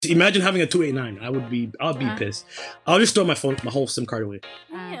Imagine having a 289. I'll be pissed. I'll just throw my whole SIM card away.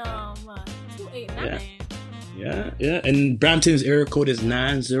 Damn, 289. Yeah. And Brampton's error code is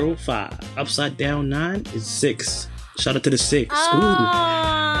 905. Upside down 9 is 6. Shout out to the 6.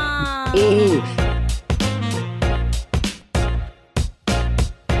 Ooh.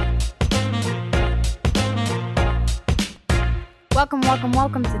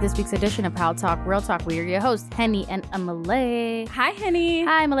 Welcome to this week's edition of Pal Talk Real Talk. We are your hosts, Henny and Emily. Hi, Henny.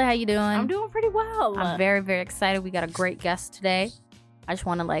 Hi, Emily. How you doing? I'm doing pretty well. I'm very, very excited. We got a great guest today. I just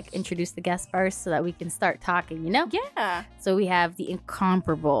want to introduce the guest first so that we can start talking, you know? Yeah. So we have the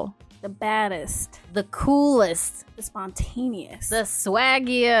incomparable, the baddest, the coolest, the spontaneous, the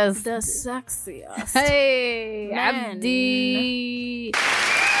swaggiest, the sexiest. Hey, man. Abdi.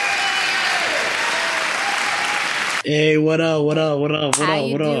 Hey, what up? How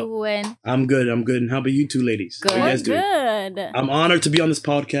you doing? I'm good. And how about you two ladies? Good. How you guys doing? Good. I'm honored to be on this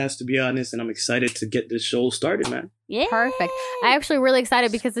podcast, to be honest, and I'm excited to get this show started, man. Yeah. Perfect. I'm actually really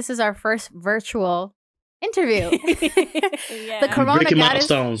excited because this is our first virtual interview. Yeah. The corona we breaking got us-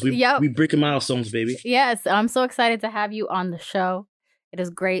 milestones. We breaking milestones, baby. Yes, I'm so excited to have you on the show. It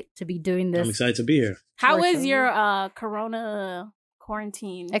is great to be doing I'm this excited to be here. How For is sure. your corona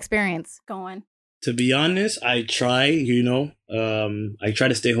quarantine experience. going? To be honest, I try, I try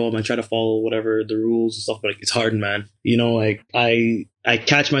to stay home. I try to follow whatever the rules and stuff, but it's hard, man. I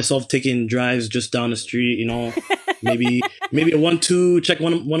catch myself taking drives just down the street, maybe a 1-2, check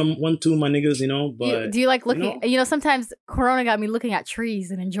one, two of my niggas, but Do you like looking? Sometimes Corona got me looking at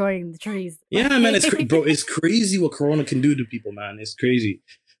trees and enjoying the trees. yeah, man, it's crazy what Corona can do to people, man. It's crazy.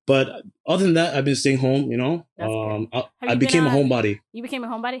 But other than that, I've been staying home, That's good. I became a homebody. You became a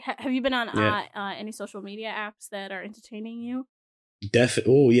homebody? Have you been on Yeah. any social media apps that are entertaining you?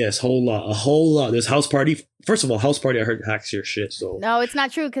 Oh yes, a whole lot. There's House Party. First of all, House Party, I heard hacks your shit. So No, it's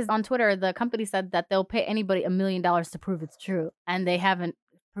not true because on Twitter, the company said that they'll pay anybody $1 million to prove it's true, and they haven't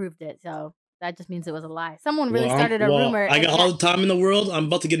proved it. So that just means it was a lie. Someone really started a rumor. I got all the time in the world. I'm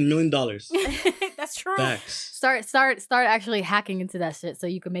about to get $1 million. That's true. Facts. Start actually hacking into that shit so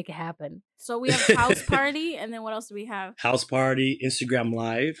you can make it happen. So we have House Party, and then what else do we have? House Party, Instagram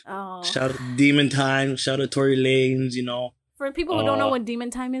Live. Oh. Shout out to Demon Time. Shout out to Tory Lanez. For people who don't know what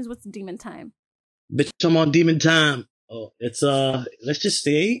Demon Time is, what's Demon Time? Bitch, I'm on Demon Time. Oh, it's let's just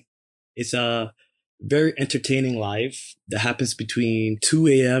say it's a very entertaining live that happens between 2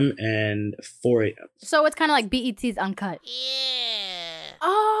 a.m. and 4 a.m. So it's kind of like BET's Uncut.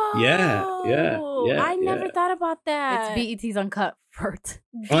 Oh. Yeah. I never thought about that. It's BET's Uncut first.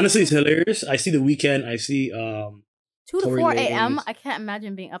 Honestly, it's hilarious. I see The Weeknd. I see 2 to Tory 4 a.m. Lanez. I can't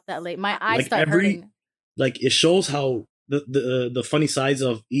imagine being up that late. My eyes Like start hurting. it shows how the funny sides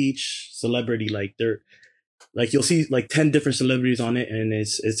of each celebrity. Like you'll see 10 different celebrities on it, and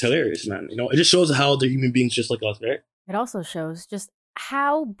it's hilarious, man. It just shows how they're human beings just like us, right? It also shows just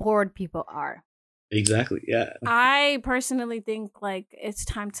how bored people are. Exactly. Yeah. I personally think it's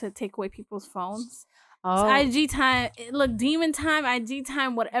time to take away people's phones. Oh, IG time, look, Demon Time, IG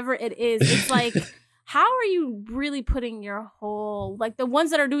time, whatever it is. It's like, how are you really putting your whole, the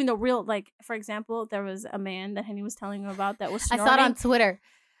ones that are doing the real, for example, there was a man that Henny was telling you about that was I snorting. saw it on Twitter.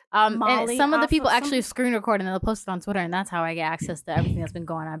 And Molly some of the off people of actually screen record and they'll post it on Twitter, and that's how I get access to everything that's been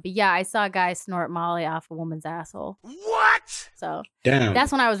going on. But yeah, I saw a guy snort Molly off a woman's asshole. What? So Damn.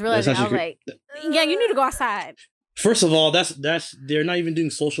 that's when I was realizing, I was actually like, Yeah, you need to go outside. First of all, that's they're not even doing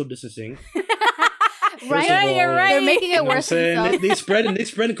social distancing. right? of all, You're right. They're making You it know what I'm worse for saying? themselves. They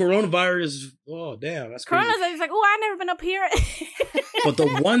spreading coronavirus. Oh damn, that's crazy. Corona's like, oh, I've never been up here. But the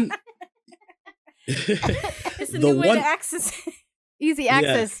one, It's a the new way one, to access it. Easy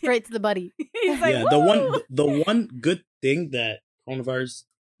access straight to the buddy. He's like, yeah, woo! the one good thing that coronavirus,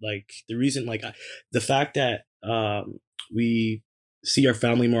 the reason, the fact that we see our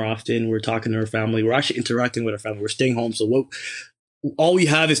family more often, we're talking to our family, we're actually interacting with our family, we're staying home, so all we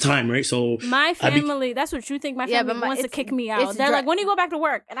have is time, right? So My family, that's what you think. My Yeah, family but wants to kick me it's out. They're like, when do you go back to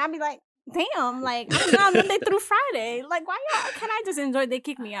work? And I'll be like, damn, I'm gone Monday through Friday. Why can't I just enjoy? They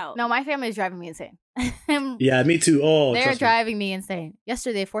kick me out. No, my family is driving me insane. yeah, me too. Oh, They're trust me. driving me insane.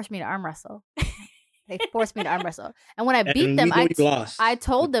 Yesterday, they forced me to arm wrestle. They forced me to arm wrestle. And when I And beat them, we know you lost. I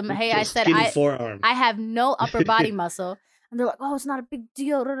told them, hey, I Those said, skinny forearm. I have no upper body muscle. And they're like, oh, it's not a big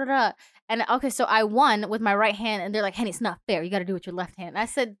deal. Da, da, da. And okay, so I won with my right hand. And they're like, Henny, it's not fair. You got to do it with your left hand. And I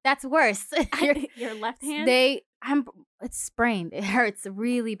said, that's worse. Your left hand? It's sprained. It hurts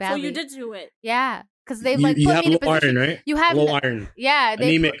really So badly. you did do it. Yeah. Because they you put have me in a low position. iron, right? You have low iron. Yeah.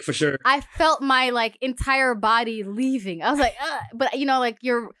 Anemic for sure. I felt my entire body leaving. I was like, but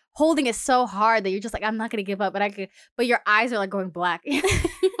your holding it so hard that you're just like, I'm not gonna give up, but your eyes are like going black.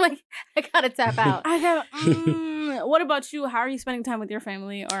 Like, I gotta tap out. I have. What about you? How are you spending time with your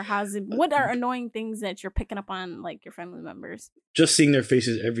family, or what are annoying things that you're picking up on, like your family members? Just seeing their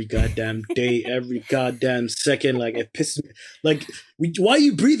faces every goddamn day, every goddamn second, like it pisses me. Like, why are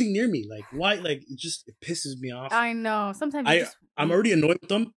you breathing near me? Like, why? Like, it pisses me off. I know. Sometimes I'm already annoyed with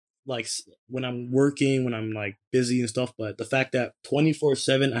them. Like when I'm working, when I'm like busy and stuff, but the fact that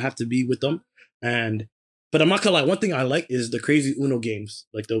 24/7 I have to be with them, but I'm not gonna lie. One thing I like is the crazy Uno games,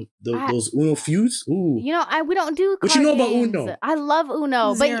 like those Uno feuds. Ooh, we don't do. What you know about games. Uno? I love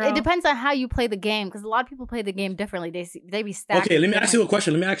Uno, Zero. but it depends on how you play the game because a lot of people play the game differently. They be stacked. Okay, let me ask you a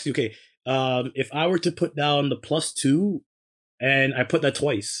question. Okay, if I were to put down the +2, and I put that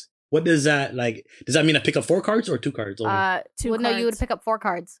twice, what does that like? Does that mean I pick up 4 cards or 2 cards? Only? Two No, you would cards. pick up 4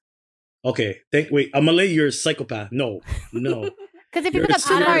 cards. Okay, wait, Amalie, you're a psychopath. No. Because if you You're pick up a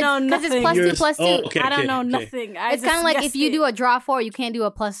 2 I don't cards, know because it's nothing. +2, +2. Oh, okay. I don't know nothing. It's kind of like if you do a draw 4, you can't do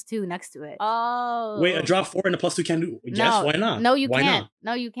a +2 next to it. Oh. Wait, a draw 4 and a +2 can't do. Yes, No. why not? No, you Why can't. not?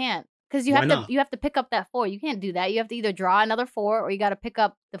 No, you can't. Because you Why have not? to pick up that 4. You can't do that. You have to either draw another 4 or you got to pick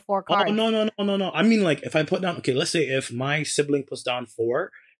up the 4 cards. Oh no. I mean, like if I put down. Okay, let's say if my sibling puts down 4,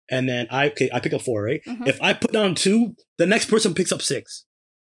 and then I pick up 4, right? Mhm. If I put down 2, the next person picks up 6.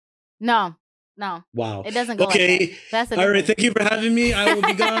 No. Wow. It doesn't go Okay. like that. That's All right. Thank you for having me. I will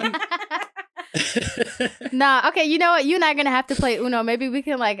be gone. Nah, okay, you know what? You and I are gonna have to play Uno. Maybe we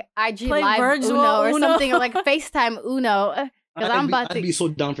can like IG Play live virtual Uno or Uno. something, or like FaceTime Uno. Because I'd be so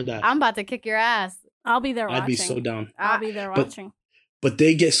down for that. I'm about to kick your ass. I'll be there watching. I'd be so down. I'll be there But- watching. But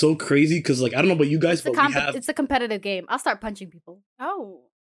they get so crazy because, like, I don't know about you guys, but we have. It's a competitive game. I'll start punching people. Oh.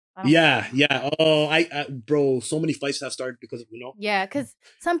 I don't Yeah. Oh, bro, so many fights have started because of Uno. Yeah, because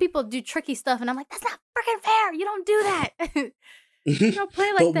some people do tricky stuff, and I'm like, that's not freaking fair. You don't do that. You don't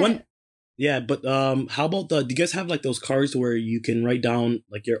play like that. But how about do you guys have like those cards where you can write down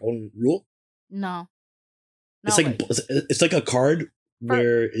like your own rule? No. It's No, like wait. it's like a card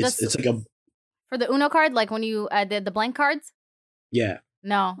where this- it's like a For the Uno card, like when you did the blank cards. yeah.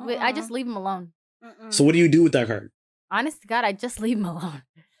 No, I just leave them alone. Mm-mm. So what do you do with that card? Honest to God, I just leave them alone.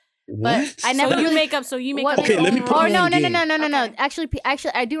 What? I never So you really- make up. So you make What- up. Okay, your let me own put Oh you rules. on no, game. no. Okay.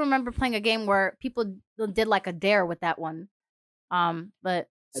 Actually, I do remember playing a game where people did like a dare with that one. But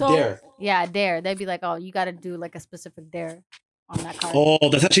So Dare. yeah, a dare. They'd be like, "Oh, you got to do like a specific dare on that card." Oh,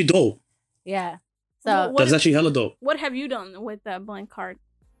 that's actually dope. Yeah. Well, So what That's actually hella dope. what have you done with that blank card?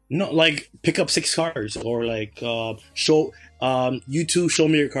 No, like pick up 6 cards or like show you two show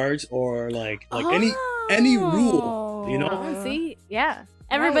me your cards or like any rule, you know? Oh. see, yeah.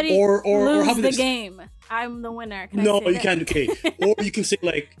 Everybody Or lose how about the this? game. I'm the winner. Can I No, say you that? can't. Okay, or you can say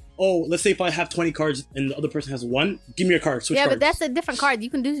like, oh, let's say if I have 20 cards and the other person has 1, give me your card. Switch Yeah, cards. but that's a different card. You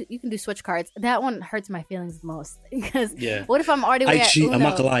can do switch cards. That one hurts my feelings the most because Yeah. what if I'm already I at cheat. Uno? I'm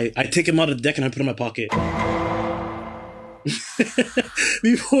not gonna lie. I take him out of the deck and I put him in my pocket.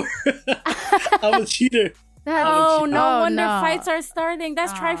 Before I'm a cheater. Oh, no Oh, wonder no. fights are starting.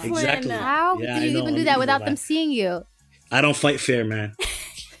 That's Oh. trifling. Exactly. How Yeah, do I you know, even I'm do that evil, without man. them seeing you? I don't fight fair, man.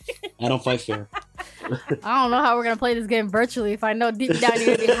 I don't fight fair. I don't know how we're gonna play this game virtually if I know deep down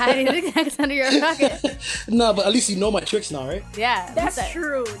you're gonna be hiding the decks under your pocket. No, but at least you know my tricks now, right? Yeah, That's it.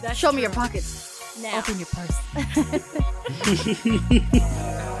 true. That's Show me your true. pockets. Now. Open your purse.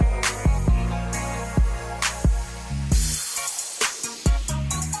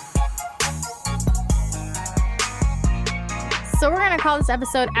 So we're gonna call this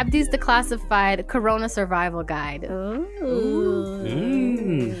episode Abdi's Declassified Corona Survival Guide.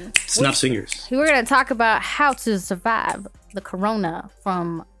 Snap singers. We're gonna talk about how to survive the corona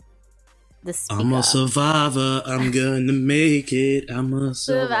from the speaker. I'm a survivor. I'm gonna make it. I'm a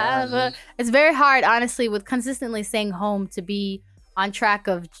survivor. It's very hard, honestly, with consistently staying home to be on track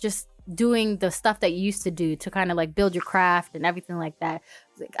of just doing the stuff that you used to do to kind of like build your craft and everything like that.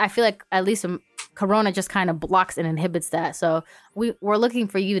 I feel like at least Corona just kind of blocks and inhibits that. So we're looking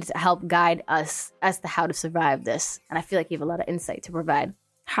for you to help guide us as to how to survive this. And I feel like you have a lot of insight to provide.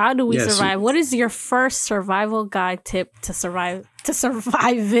 How do we Yeah, so- survive? What is your first survival guide tip to surviving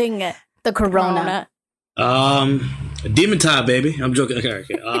The corona. Demon time, baby. I'm joking. Okay.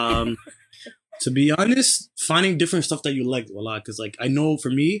 To be honest, finding different stuff that you like a lot, because like I know for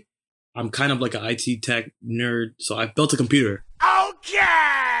me, I'm kind of like an IT tech nerd, so I built a computer.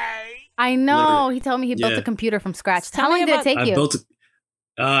 I know. Literally. He told me he built Yeah. a computer from scratch. Tell How me long did it about- take I you? built it.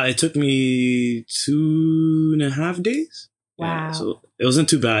 It took me 2.5 days. Yeah, Wow. so it wasn't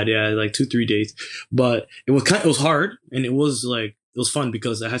too bad. Yeah, like 2-3 days, but it was hard, and it was fun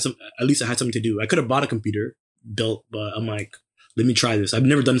because I had at least I had something to do. I could have bought a computer built, but I'm like, let me try this. I've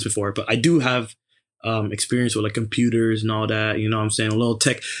never done this before, but I do have experience with like computers and all that. You know what I'm saying? A little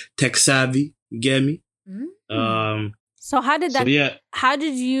tech savvy. You get me? So how did that? So yeah. How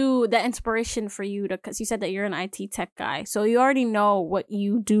did you that inspiration for you to? Because you said that you're an IT tech guy, so you already know what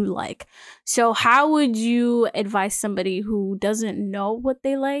you do like. So how would you advise somebody who doesn't know what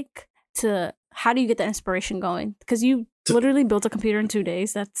they like to? How do you get that inspiration going? Because you literally built a computer in 2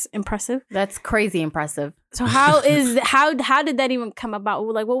 days. That's impressive. That's crazy impressive. So how did that even come about?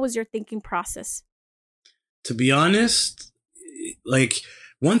 Like, what was your thinking process? To be honest, like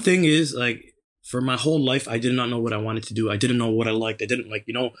one thing is like for my whole life, I did not know what I wanted to do. I didn't know what I liked. I didn't like,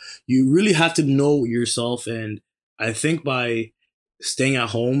 you really have to know yourself. And I think by staying at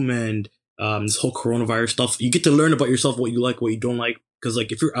home and this whole coronavirus stuff, you get to learn about yourself, what you like, what you don't like. Because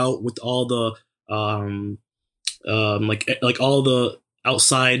like if you're out with all the like all the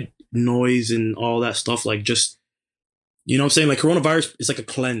outside noise and all that stuff, like just, you know what I'm saying? Like coronavirus is like a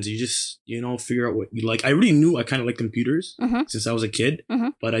cleanse. You just, figure out what you like. I already knew I kind of like computers since I was a kid,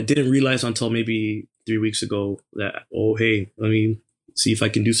 but I didn't realize until maybe 3 weeks ago that, oh, hey, let me see if I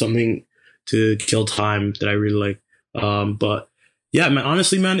can do something to kill time that I really like. But yeah, man,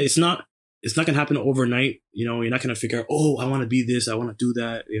 honestly, man, it's not going to happen overnight. You're not going to figure out, oh, I want to be this, I want to do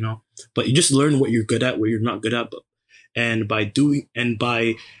that, but you just learn what you're good at, what you're not good at. And by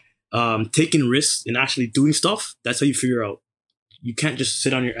taking risks and actually doing stuff, that's how you figure out. You can't just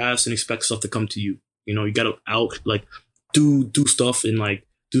sit on your ass and expect stuff to come to you. You got to do stuff and like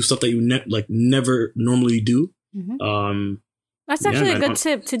do stuff that you never normally do. That's actually a good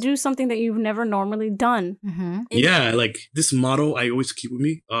tip, to do something that you've never normally done. Yeah, like this motto I always keep with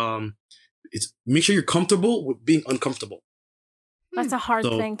me. It's make sure you're comfortable with being uncomfortable. That's a hard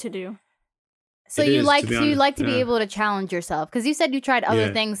thing to do. So you like to be able to challenge yourself, because you said you tried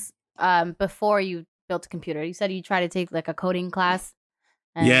other things before you built a computer. You said you tried to take like a coding class.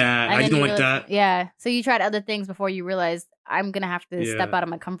 I didn't like that. Yeah. So you tried other things before you realized I'm going to have to step out of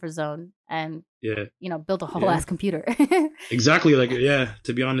my comfort zone and, build a whole ass computer. Exactly. Like,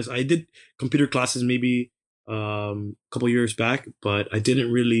 to be honest, I did computer classes maybe a couple years back, but I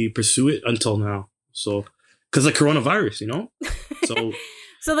didn't really pursue it until now. So, because of coronavirus, So...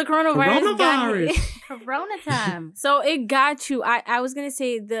 So the coronavirus got me. Corona time. So it got you. I was gonna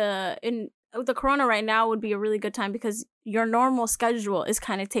say the corona right now would be a really good time because your normal schedule is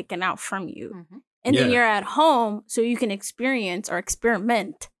kind of taken out from you, and then you're at home, so you can experience or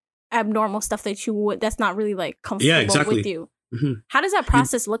experiment abnormal stuff that's not really like comfortable with you. How does that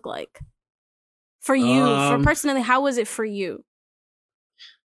process look like for you? For personally, how was it for you?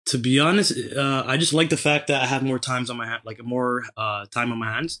 To be honest, I just like the fact that I have more times on my hand, like more time on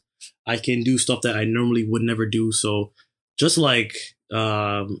my hands. I can do stuff that I normally would never do. So just like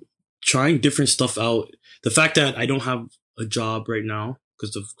trying different stuff out. The fact that I don't have a job right now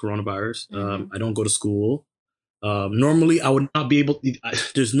because of coronavirus. I don't go to school. Normally, I would not be able.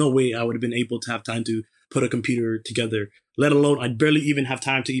 There's no way I would have been able to have time to put a computer together. Let alone, I'd barely even have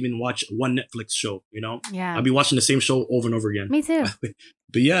time to even watch one Netflix show. Yeah, I'd be watching the same show over and over again. Me too.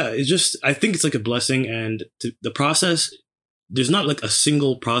 But yeah, it's just, I think it's like a blessing, and the process. There's not like a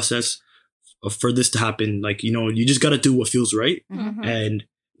single process for this to happen. Like, you just got to do what feels right, and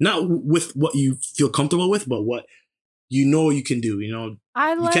not with what you feel comfortable with, but what you can do.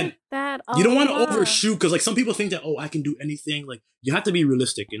 I like that. You don't want to overshoot, because like some people think that, oh, I can do anything. Like, you have to be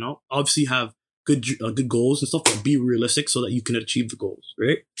realistic. Obviously have good goals and stuff, but be realistic so that you can achieve the goals.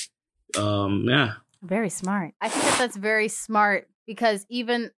 Right? Yeah. Very smart. I think that's very smart, because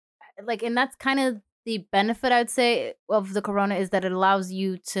even like, and that's kind of the benefit, I'd say, of the corona, is that it allows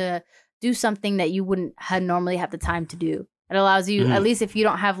you to do something that you wouldn't normally have the time to do. It allows you, at least if you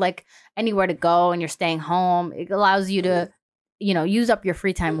don't have like anywhere to go and you're staying home, it allows you to, use up your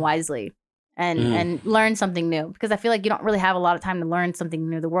free time wisely and learn something new. Because I feel like you don't really have a lot of time to learn something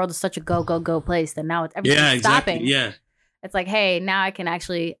new. The world is such a go place that now everything's stopping. Yeah. It's like, hey, now I can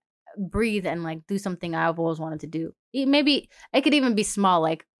actually breathe and like do something I've always wanted to do. Maybe it could even be small,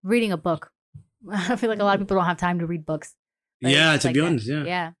 like reading a book. I feel like a lot of people don't have time to read books. Yeah, to be honest,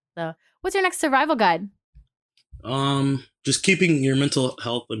 Yeah. So what's your next survival guide? Just keeping your mental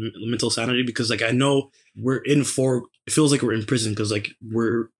health and mental sanity, because like I know it feels like we're in prison, because like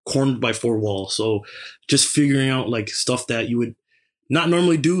we're cornered by 4 walls. So just figuring out like stuff that you would not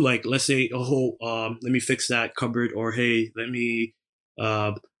normally do, like let's say, let me fix that cupboard, or hey, let me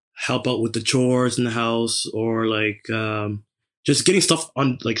help out with the chores in the house, or like just getting stuff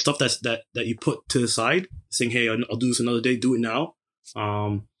on, like stuff that you put to the side, saying, hey, I'll do this another day, do it now.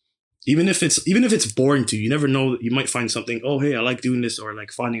 Even if it's boring to you, you never know, you might find something. Oh, hey, I like doing this, or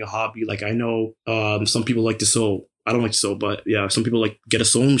like finding a hobby. Like I know some people like to sew. I don't like to sew, but yeah, some people like get a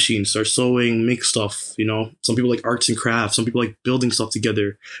sewing machine, start sewing, make stuff, you know. Some people like arts and crafts. Some people like building stuff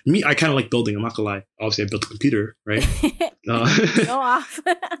together. Me, I kind of like building. I'm not gonna lie. Obviously, I built a computer, right? Go off.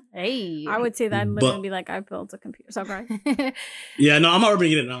 Hey. I would say that and literally But be like, I built a computer. So right. yeah, no, I'm not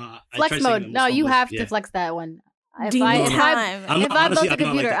rubbing it. No, I Flex try saying mode. that No, most you humble. have Yeah. to flex that one. If Demon I, No, if no. time. I, if I honestly, built a I'm not like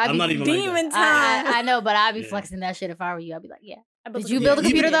computer, that. I'd I'm be not even like demon that. time. I know, but I'd be Yeah. flexing that shit if I were you. I'd be like, yeah. I built Did a you build a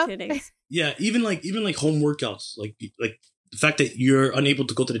computer though? 2 days. Yeah, even like home workouts, like the fact that you're unable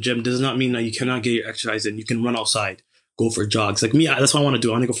to go to the gym does not mean that you cannot get your exercise in. You can run outside, go for jogs. Like me, that's what I want to do.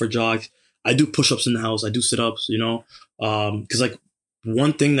 I want to go for jogs. I do push-ups in the house. I do sit-ups. You know, because like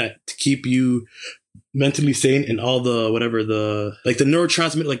one thing that to keep you mentally sane and all the whatever the like the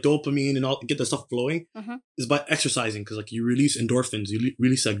neurotransmitter like dopamine and all get the stuff flowing Mhm. is by exercising because like you release endorphins, you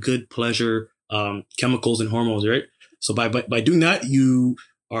release that good pleasure chemicals and hormones, right? So by doing that, you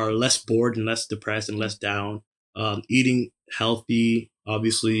are less bored and less depressed and less down. Eating healthy,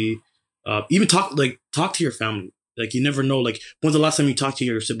 obviously. Even talk to your family. Like you never know. Like when's the last time you talked to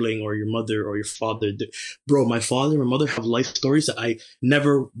your sibling or your mother or your father? Bro, my father and my mother have life stories that I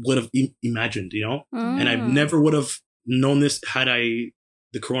never would have imagined. You know, and I Mm. never would have known this had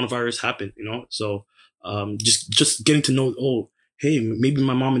the coronavirus happened. You know, so just getting to know. Oh, hey, maybe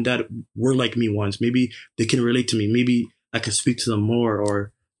my mom and dad were like me once. Maybe they can relate to me. Maybe I can speak to them more,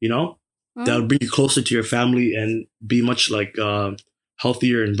 or you know, that'll bring you closer to your family and be much like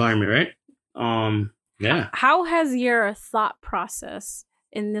healthier environment, right? Yeah. How has your thought process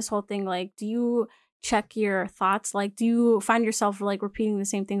in this whole thing, like, do you check your thoughts? Like, do you find yourself like repeating the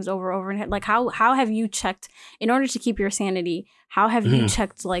same things over and like how have you checked in order to keep your sanity? How have you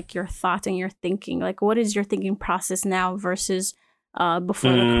checked like your thoughts and your thinking? Like, what is your thinking process now versus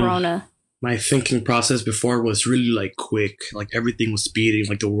before the corona? My thinking process before was really like quick, like everything was speeding,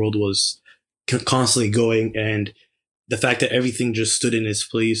 like the world was constantly going, and the fact that everything just stood in its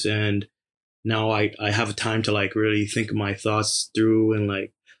place, and now I have time to like really think my thoughts through, and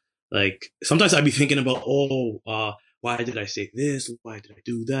like sometimes I'd be thinking about why did I say this, why did I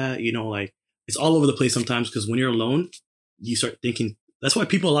do that, you know, like it's all over the place sometimes because when you're alone you start thinking. That's why a lot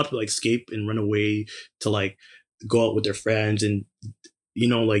of people like escape and run away to like go out with their friends and you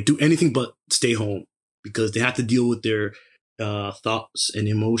know like do anything but stay home because they have to deal with their thoughts and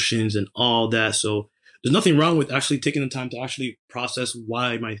emotions and all that. So there's nothing wrong with actually taking the time to actually process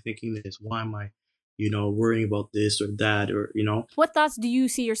why am I thinking this, why am I, you know, worrying about this or that, or you know. What thoughts do you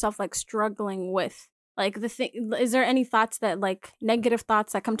see yourself like struggling with? Like is there any thoughts that like negative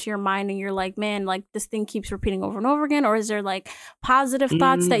thoughts that come to your mind and you're like, man, like this thing keeps repeating over and over again? Or is there like positive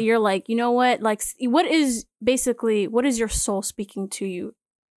thoughts that you're like, you know what, like what is your soul speaking to you?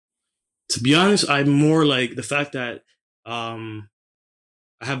 To be honest, I'm more like the fact that I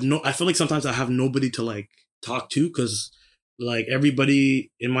feel like sometimes I have nobody to like talk to because like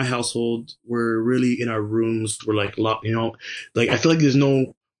everybody in my household, we're really in our rooms. We're like locked, you know, like I feel like there's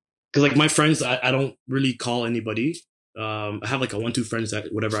no, because like my friends, I don't really call anybody. I have like a 1-2 friends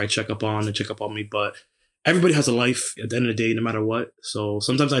that whatever I check up on, they check up on me, but everybody has a life at the end of the day, no matter what. So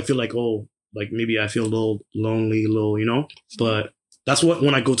sometimes I feel like, oh, like maybe I feel a little lonely, you know, but that's what,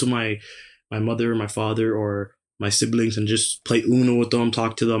 when I go to my mother, my father, or my siblings and just play Uno with them,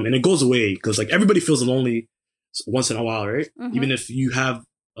 talk to them, and it goes away because like everybody feels lonely once in a while, right? Mhm. Even if you have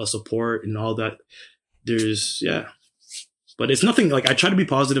a support and all that, but it's nothing like I try to be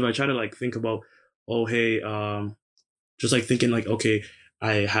positive. I try to like think about, oh hey, just like thinking like, okay,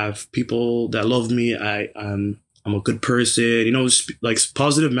 I have people that love me. I'm a good person, you know, like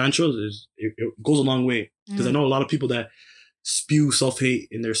positive mantras it goes a long way because I know a lot of people that spew self-hate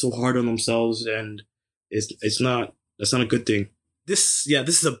and they're so hard on themselves, and that's not a good thing. This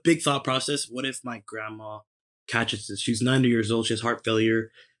is a big thought process. What if my grandma catches this? She's 90 years old, she has heart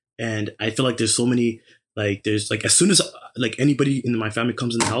failure, and I feel like there's so many, like there's like as soon as like anybody in my family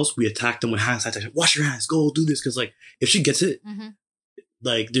comes in the house, we attack them with hand sanitizer. Wash your hands, go do this, because like if she gets it,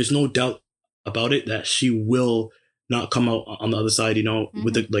 like there's no doubt about it that she will not come out on the other side, you know,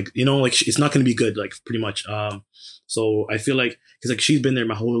 with the like, you know, like it's not going to be good, like pretty much. So I feel like, because like she's been there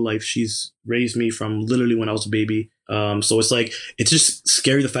my whole life, she's raised me from literally when I was a baby. So it's like it's just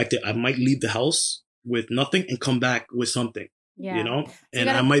scary the fact that I might leave the house with nothing and come back with something, you know, and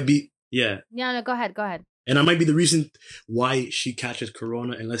I might be no, go ahead. And I might be the reason why she catches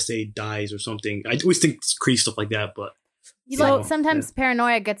corona and let's say dies or something. I always think it's crazy stuff like that, but sometimes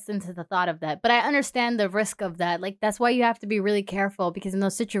paranoia gets into the thought of that, but I understand the risk of that. Like that's why you have to be really careful, because in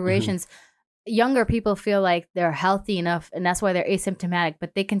those situations, younger people feel like they're healthy enough, and that's why they're asymptomatic.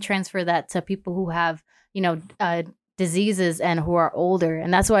 But they can transfer that to people who have, you know, diseases and who are older,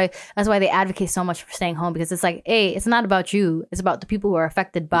 and that's why they advocate so much for staying home, because it's like, hey, it's not about you, it's about the people who are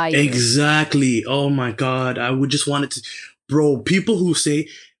affected by you. Exactly. Oh my God, I would just want it to, bro. People who say,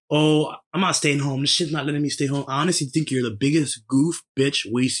 "Oh, I'm not staying home. This shit's not letting me stay home." I honestly think you're the biggest goof, bitch,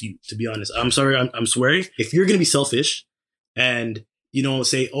 waste you. To be honest, I'm sorry, I'm swearing. If you're gonna be selfish, and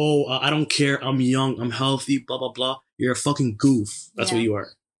say, "Oh, I don't care. I'm young. I'm healthy." Blah blah blah. You're a fucking goof. That's what you are.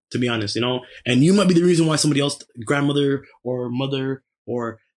 To be honest, and you might be the reason why somebody else, grandmother or mother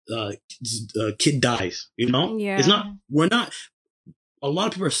or kid dies. Yeah. It's not. We're not. A lot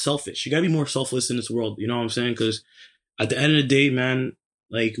of people are selfish. You gotta be more selfless in this world. You know what I'm saying? Because at the end of the day, man,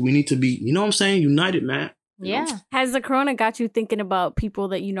 like, we need to be, united, man. Yeah. Has the corona got you thinking about people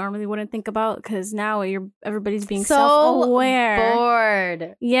that you normally wouldn't think about? Because now everybody's being so self-aware.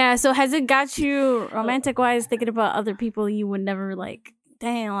 Bored. Yeah. So has it got you romantic wise thinking about other people you would never like?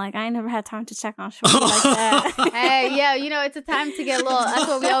 Damn, like I ain't never had time to check on shorty like that. Hey, yeah, it's a time to get a little. That's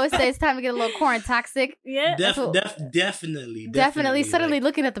what we always say. It's time to get a little quarantoxic. Yeah, definitely. Suddenly like,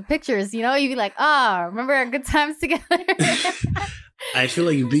 looking at the pictures, you'd be like, remember our good times together. I feel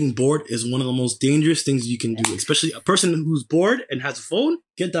like being bored is one of the most dangerous things you can do, especially a person who's bored and has a phone.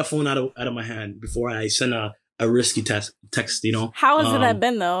 Get that phone out of my hand before I send a risky text. How has that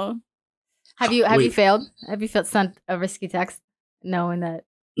been though? Have you failed? Have you sent a risky text? Knowing that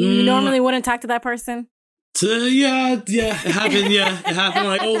you normally wouldn't talk to that person. Yeah, it happened. Yeah, it happened.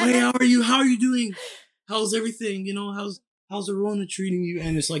 Like, oh, hey, how are you? How are you doing? How's everything? How's the Rona treating you?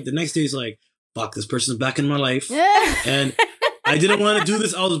 And it's like the next day, it's like, fuck, this person's back in my life, and I didn't want to do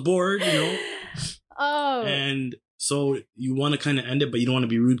this. I was bored, Oh, and so you want to kind of end it, but you don't want to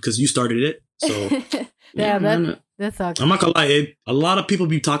be rude because you started it. So that sucks. I'm not gonna lie, a lot of people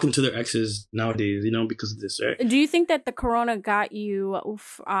be talking to their exes nowadays, because of this, right? Do you think that the corona got you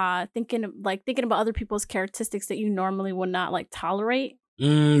thinking about other people's characteristics that you normally would not like tolerate?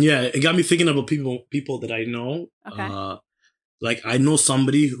 Yeah, it got me thinking about people that I know. Okay. Like, I know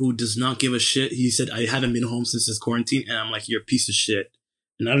somebody who does not give a shit. He said, I haven't been home since this quarantine, and I'm like, you're a piece of shit.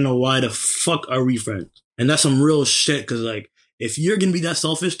 And I don't know why the fuck are we friends? And that's some real shit, because like, if you're gonna be that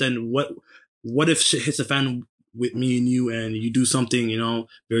selfish, then what if shit hits the fan with me and you do something,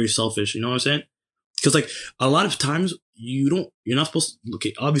 very selfish, you know what I'm saying? Because like, a lot of times you're not supposed to,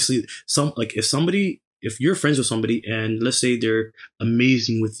 okay, obviously if you're friends with somebody and let's say they're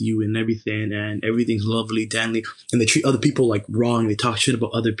amazing with you and everything's lovely, dandy, and they treat other people like wrong, they talk shit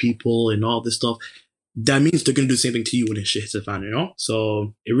about other people and all this stuff, that means they're gonna do the same thing to you when shit hits the fan,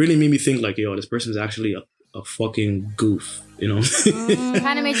 So it really made me think like, this person's actually a fucking goof,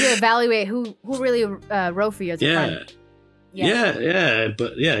 Kind of made you evaluate who really wrote for you as a friend. Yeah,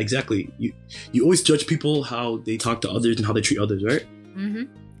 but yeah, exactly. You always judge people how they talk to others and how they treat others, right? Mm-hmm.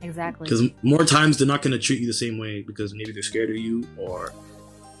 Exactly. Because more times they're not going to treat you the same way because maybe they're scared of you or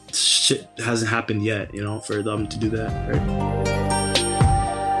shit hasn't happened yet, for them to do that, right?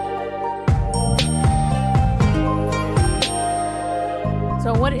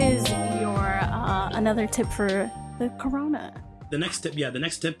 So what is your another tip for the corona? The next tip,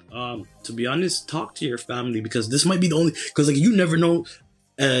 to be honest, talk to your family, because this might be the only, because like, you never know,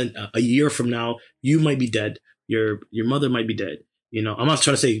 and a year from now you might be dead, your mother might be dead, I'm not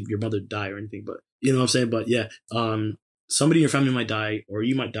trying to say your mother died or anything, but you know what I'm saying. But yeah, somebody in your family might die, or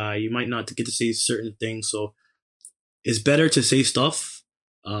you might die, you might not get to say certain things, so it's better to say stuff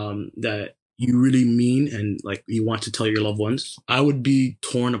that you really mean and like you want to tell your loved ones. I would be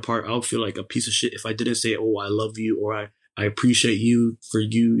torn apart. I would feel like a piece of shit if I didn't say, oh, I love you, or I appreciate you for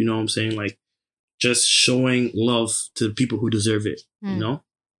you, you know what I'm saying? Like, just showing love to the people who deserve it,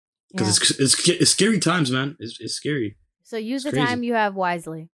 Because it's scary times, man. It's scary. So use the time you have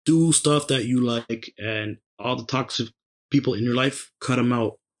wisely. Do stuff that you like, and all the toxic people in your life, cut them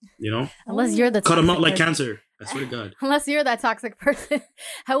out, Unless you're the cut them out person. like cancer. I swear to God. Unless you're that toxic person.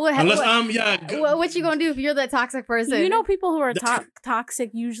 What you gonna do if you're that toxic person? People who are toxic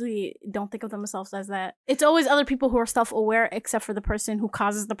usually don't think of themselves as that. It's always other people who are self-aware, except for the person who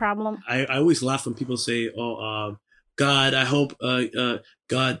causes the problem. I always laugh when people say, "Oh, God, I hope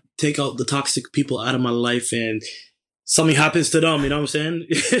God take out the toxic people out of my life and something happens to them." You know what I'm saying?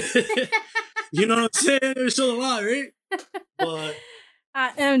 You know what I'm saying? There's still a lot, right? But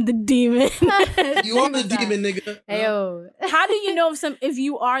I am the demon. You are the demon, nigga. Heyo. How do you know if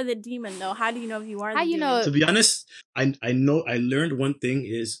you are the demon though? How do you know if you are the demon? Know? To be honest, I know I learned one thing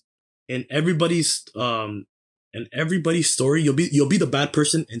is in everybody's story, you'll be the bad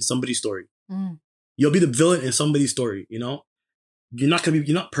person in somebody's story. Mm. You'll be the villain in somebody's story, You're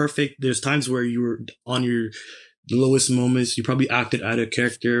not perfect. There's times where you're on your lowest moments. You probably acted out of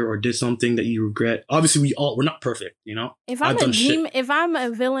character or did something that you regret. Obviously, we're not perfect, you know. If I'm a demon, if I'm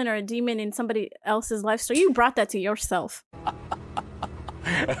a villain or a demon in somebody else's life story, you brought that to yourself.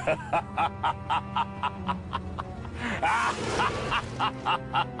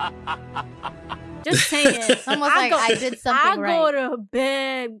 Just saying. Someone's like, I did something right. I go to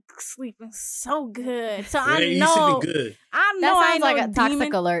bed sleeping so good. So I you know. sleeping good. I know. That sounds I like a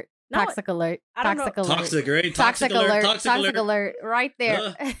toxic alert. No, toxic alert. I don't Toxic know. alert. Toxic, right? Toxic alert. Toxic alert. Right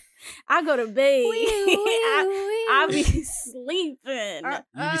there. I go to bed. I be sleeping.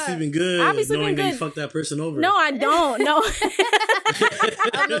 You be sleeping good. I be sleeping knowing good. That you fucked that person over. No, I don't. No.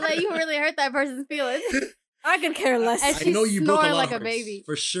 I'm gonna let you really hurt that person's feelings. I could care less. And I know you broke a lot like of a hearts. baby.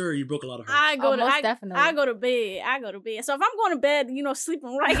 For sure, you broke a lot of hearts. I go to definitely. I go to bed. I go to bed. So if I'm going to bed,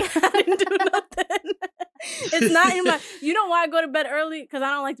 sleeping right, I didn't do nothing. It's not in my. You know why I go to bed early? Because I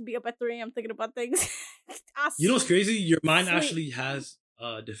don't like to be up at 3 a.m. thinking about things. You know what's crazy? Your mind actually has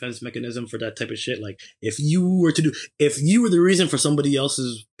a defense mechanism for that type of shit. Like if you were the reason for somebody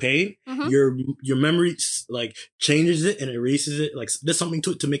else's pain, your memory like changes it and erases it. Like there's something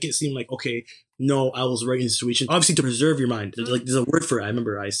to it to make it seem like, okay, no, I was right in the situation. Obviously to preserve your mind. Like there's a word for it. I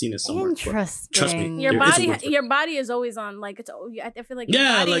remember I seen it somewhere. Interesting. Trust me. Your body is always on like it's. I feel like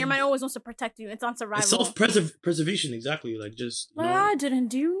your mind always wants to protect you. It's on survival. It's self-preservation, exactly. Like just. I didn't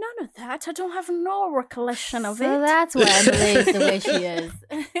do none of that. I don't have no recollection of it. So that's why Emily is the way she is.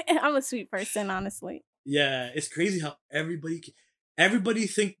 I'm a sweet person, honestly. Yeah, it's crazy how everybody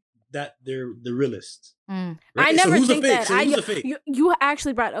think that they're the realist. Mm. Right? I never think that. Who's the fake? You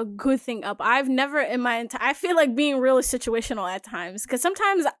actually brought a good thing up. I've never in my entire. I feel like being real is situational at times because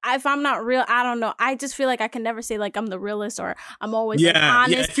sometimes if I'm not real, I don't know. I just feel like I can never say like I'm the realist or I'm always like,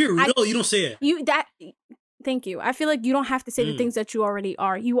 honest. Yeah. If you're real, you don't say it. Thank you. I feel like you don't have to say the things that you already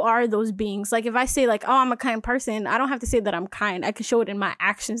are. You are those beings. Like if I say like, oh, I'm a kind person, I don't have to say that I'm kind. I can show it in my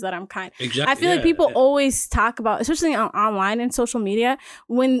actions that I'm kind. Exactly. I feel like people always talk about, especially online and social media,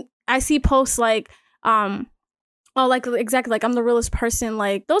 when I see posts like, like exactly like I'm the realest person.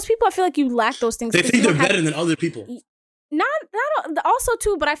 Like those people, I feel like you lack those things. They think they're better than other people. Not also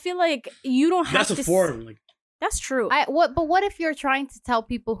too, but I feel like you don't have to. That's a form. Like that's true. But what if you're trying to tell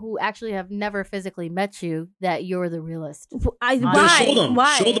people who actually have never physically met you that you're the realist? Why? Show them.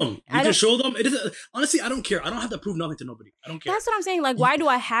 Why? Show them. You can show them. It is honestly, I don't care. I don't have to prove nothing to nobody. I don't care. That's what I'm saying. Like, why do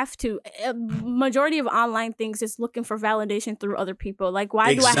I have to? Majority of online things is looking for validation through other people. Like,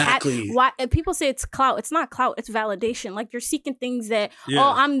 why do I have? Why people say it's clout? It's not clout. It's validation. Like you're seeking things that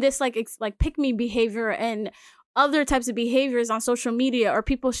I'm this like pick me behavior and other types of behaviors on social media or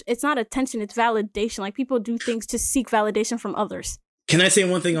people it's not attention, it's validation. Like people do things to seek validation from others. Can I say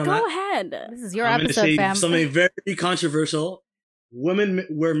one thing on that? Go ahead. This is your episode, fam. Something very controversial. Women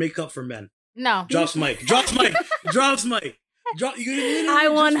wear makeup for men. No. Drops mic. I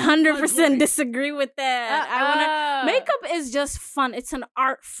 100% disagree with that. Makeup is just fun. It's an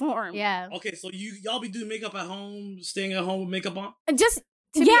art form. Yeah. Okay, so y'all be doing makeup at home, staying at home with makeup on?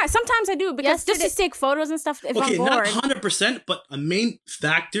 Sometimes I do because just to take photos and stuff if I'm bored. Not 100%, but a main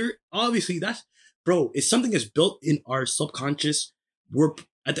factor, obviously, it's something that's built in our subconscious. We're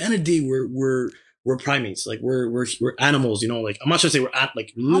at the end of the day, we're primates, like we're animals, like I'm not trying to say we're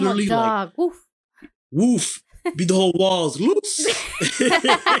like literally like woof, beat the whole walls loose.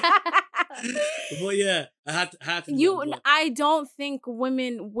 But yeah, I have to. I don't think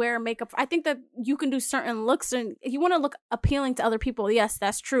women wear makeup. I think that you can do certain looks, and if you want to look appealing to other people, yes,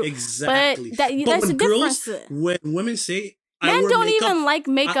 that's true. Exactly. But that's the difference. When women say, men don't even like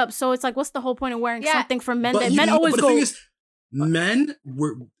makeup, so it's like, what's the whole point of wearing something for men? That men always go. Women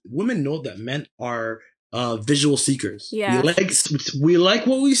know that men are visual seekers. Yeah, we like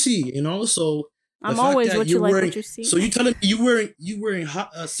what we see, so. I'm always what you like, what you see. So you telling me you wearing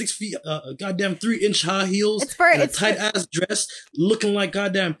 6 feet, goddamn 3-inch high heels, and a tight ass dress, looking like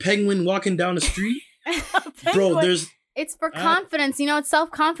goddamn penguin walking down the street, bro? It's for confidence, it's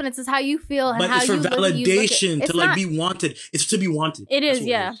self-confidence is how you feel, and but how it's for you validation to be wanted. It's to be wanted. It is,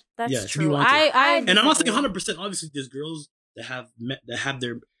 that's true. To be wanted. And I'm not saying 100%. Obviously, there's girls that have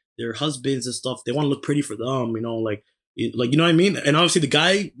their husbands and stuff. They want to look pretty for them, like you know what I mean? And obviously the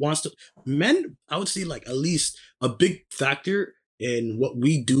guy wants to, men, I would say like at least a big factor in what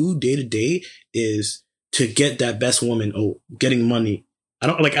we do day to day is to get that best woman. Getting money. I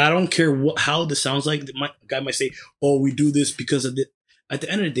don't care how this sounds like. A guy might say, we do this because of the, at the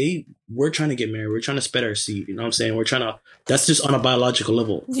end of the day, we're trying to get married. We're trying to spread our seed. You know what I'm saying? That's just on a biological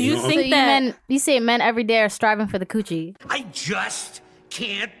level. Do you think that you say men every day are striving for the coochie? I just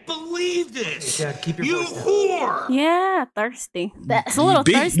can't believe this. Hey, Dad, keep your You voice down. whore! Yeah, thirsty. That's a little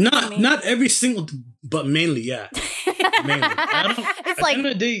thirsty to me. Not every single, but mainly, yeah. Mainly. It's At like the end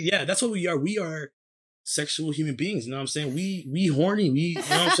of the day, yeah, that's what we are. We are sexual human beings. You know what I'm saying? We horny. You know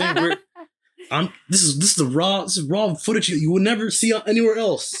what I'm saying? This is raw footage you would never see anywhere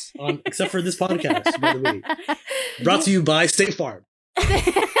else, except for this podcast. By the way, brought to you by State Farm.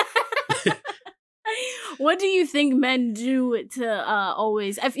 What do you think men do to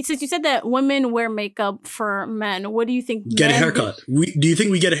always? Since you said that women wear makeup for men, what do you think? Get a men haircut. Do you think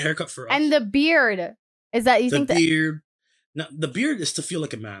we get a haircut for us? and the beard. Is that you the think that beard? No, the beard is to feel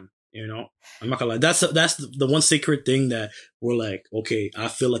like a man. You know, I'm not gonna lie. That's the one sacred thing that we're like, okay, I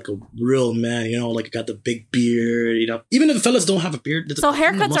feel like a real man. You know, like I got the big beard. You know, even if the fellas don't have a beard. So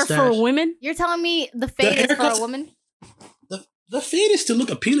haircuts are for women? you're telling me the fade is for a woman? The fade is to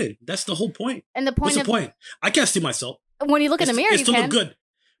look appealing. That's the whole point. And the What's point the point? I can't see myself. when you look in the mirror, it's you to can. look good.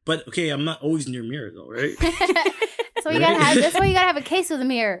 But okay, I'm not always near a mirror though, right? So you gotta have. That's why you gotta have a case with a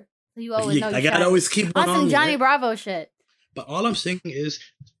mirror. So you always know. I gotta always keep one on on some me, Johnny right? Bravo shit. But all I'm saying is,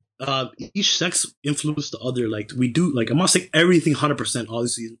 each sex influence the other. Like we do. Like I'm not saying everything 100%.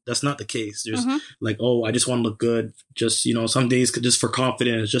 Obviously, that's not the case. There's like, oh, I just want to look good. Just some days just for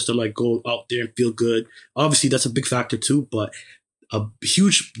confidence, just to like go out there and feel good. Obviously, that's a big factor too. But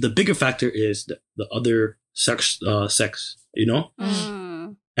the bigger factor is the other sex. You know.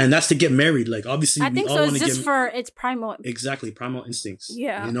 And that's to get married. Like obviously, I think we so. all It's want to just for its primal. Exactly, primal instincts.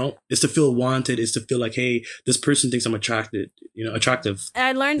 Yeah. You know, it's to feel wanted. It's to feel like, hey, this person thinks I'm attractive.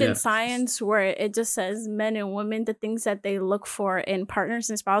 I learned in science where it just says men and women, the things that they look for in partners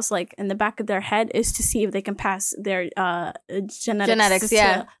and spouse, like in the back of their head, is to see if they can pass their genetics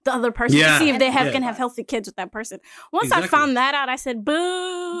to the other person. To see if they can have healthy kids with that person. Once I found that out, I said,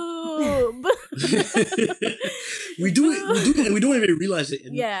 boo. we do it, and we don't even realize it.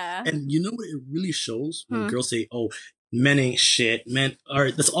 Yeah. And you know what it really shows when girls say, "Oh, men ain't shit." Men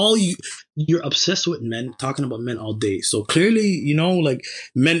are. That's all you're obsessed with men, talking about men all day. So clearly, like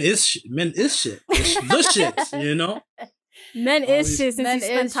men is shit. It's the shit. You know. Men is shit. Since men you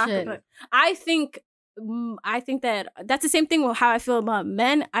spent is talking shit. about, I think that that's the same thing with how I feel about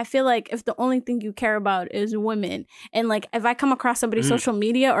men. I feel like if the only thing you care about is women, and like if I come across somebody's social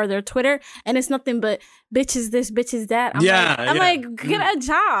media or their Twitter and it's nothing but bitches this, bitches that, I'm like, get a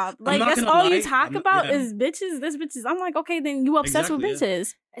job. Like that's all you talk about is bitches, this, bitches. I'm like, okay, then you obsessed with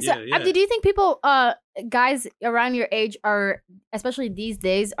bitches. So, Abdi, do you think people, guys around your age are, especially these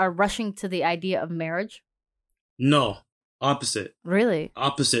days, are rushing to the idea of marriage? No, opposite. Really?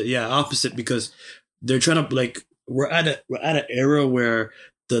 Opposite, yeah, opposite because they're trying to like we're at an era where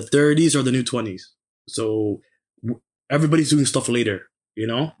the 30s are the new 20s, so everybody's doing stuff later.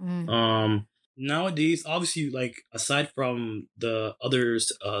 Nowadays, obviously, like aside from the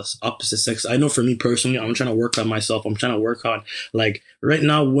others, opposite sex, I know for me personally, I'm trying to work on myself. I'm trying to work on like right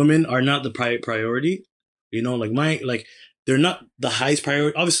now, women are not the priority. They're not the highest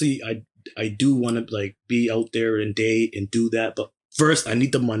priority. Obviously, I do want to like be out there and date and do that, but first I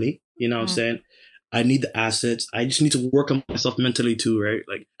need the money. You know what I'm saying? I need the assets. I just need to work on myself mentally too, right?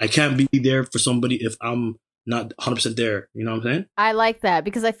 Like I can't be there for somebody if I'm not 100% there. You know what I'm saying? I like that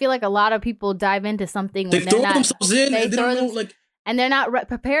because I feel like a lot of people dive into something they when throw they're not, themselves in. They don't know, like, and they're not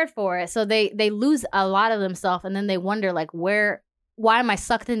prepared for it, so they lose a lot of themselves, and then they wonder like, why am I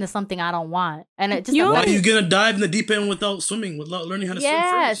sucked into something I don't want? And it just why are you gonna dive in the deep end without learning how to swim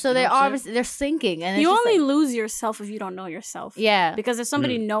first? Yeah, so they're sinking, and you only lose yourself if you don't know yourself. Yeah, because if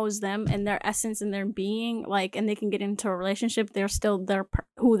somebody knows them and their essence and their being, like, and they can get into a relationship, they're still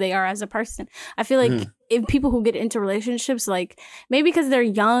who they are as a person. I feel like if people who get into relationships, like maybe because they're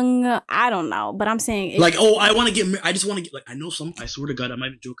young, I don't know, but I'm saying like, oh, I want to get married. I just want to get like I know some. I swear to God, I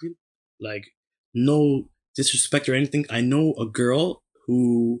might be joking. Like, no disrespect or anything. I know a girl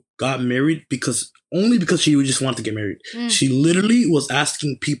who got married because she just wanted to get married. She literally was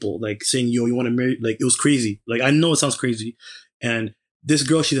asking people, like saying, yo, you want to marry? Like, it was crazy. Like, I know it sounds crazy. And this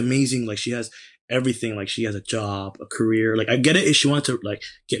girl, she's amazing. Like, she has everything. Like, she has a job, a career. Like, I get it if she wanted to like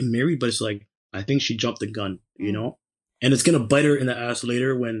get married, but it's like, I think she jumped the gun, you know? And it's going to bite her in the ass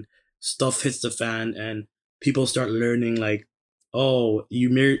later when stuff hits the fan and people start learning like, oh, you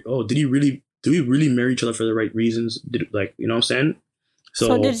married? Oh, did we really marry each other for the right reasons? You know what I'm saying?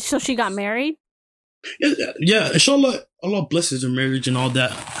 So she got married? Yeah. Inshallah, Allah blesses her marriage and all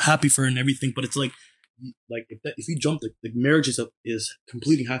that. Happy for her and everything. But it's like if you jump, the marriage is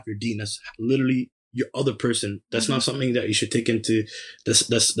completing half your deen. That's literally your other person. That's not something that you should take into.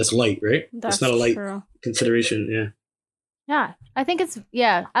 That's light, right? That's not a light consideration. Yeah. Yeah, I think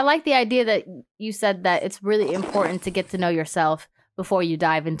I like the idea that you said that it's really important to get to know yourself before you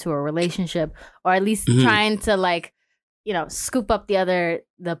dive into a relationship, or at least Mhm. trying to like, scoop up the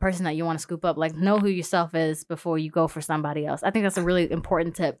person that you want to scoop up. Like, know who yourself is before you go for somebody else. I think that's a really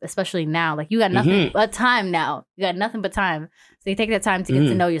important tip, especially now. Like, you got nothing but time now. You got nothing but time. So you take that time to get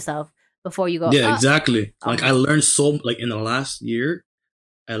to know yourself before you go. Yeah, exactly. Oh. Like I learned like in the last year,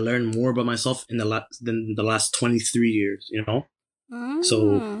 I learned more about myself than the last 23 years,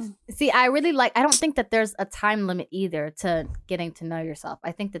 So See, I don't think that there's a time limit either to getting to know yourself.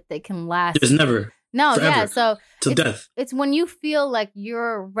 I think that they can last. there's never No, forever, yeah. So till death. it's when you feel like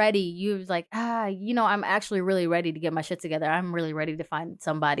you're ready. You're like, I'm actually really ready to get my shit together. I'm really ready to find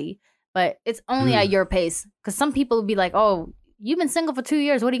somebody. But it's only at your pace. Because some people will be like, oh, you've been single for 2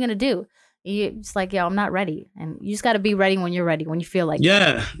 years. What are you going to do? You're just like, I'm not ready. And you just got to be ready when you're ready, when you feel like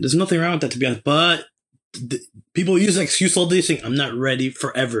Yeah, there's nothing wrong with that, to be honest. But people use an excuse all day saying, I'm not ready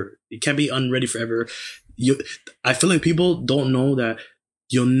forever. You can't be unready forever. I feel like people don't know that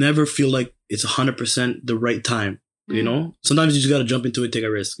you'll never feel like it's 100% the right time. Sometimes you just got to jump into it, take a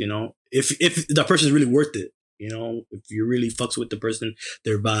risk, if that person is really worth it, if you really fucks with the person,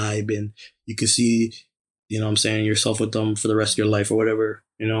 their vibe, and you can see, yourself with them for the rest of your life or whatever,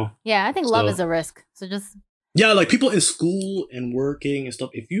 Yeah, I think love is a risk. So just. Yeah, like people in school and working and stuff,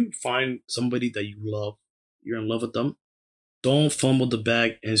 if you find somebody that you love, you're in love with them, don't fumble the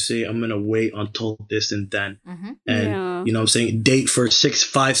bag and say, I'm going to wait until this and then. Mm-hmm. And, date for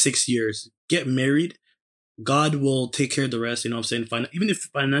 5, 6 years, get married. God will take care of the rest. Even if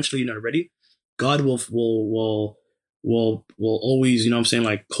financially you're not ready, God will always,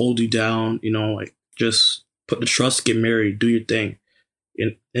 like hold you down, like just put the trust, get married, do your thing.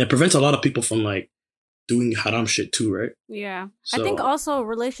 And it prevents a lot of people from like doing haram shit too, right? Yeah. So, I think also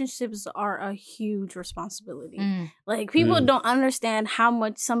relationships are a huge responsibility. Like people don't understand how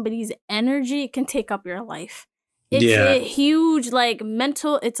much somebody's energy can take up your life. It's a huge like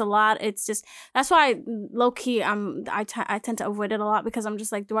mental. It's a lot. It's just that's why low key I tend to avoid it a lot because I'm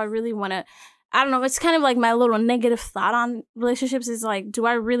just like, do I really want to? I don't know. It's kind of like my little negative thought on relationships is like, do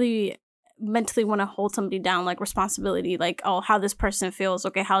I really mentally want to hold somebody down, like responsibility, like, oh, how this person feels,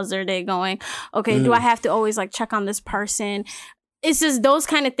 okay, how's their day going, okay, do I have to always like check on this person? It's just those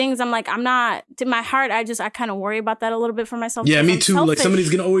kind of things. I'm like, I'm not, to my heart, I kind of worry about that a little bit for myself. Yeah, me I'm too. selfish. Like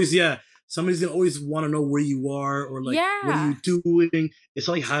somebody's gonna always want to know where you are or like what are you doing. It's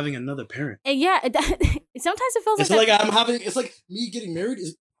like having another parent. And sometimes it feels it's like it's like me getting married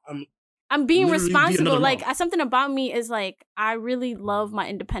is I'm being literally responsible. be Like something about me is like I really love my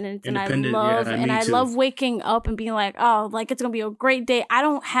independence, and I love waking up and being like, oh, like it's gonna be a great day. I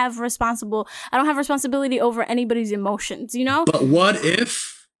don't have responsibility over anybody's emotions, But what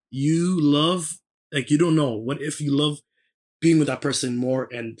if you love, like you don't know? What if you love being with that person more,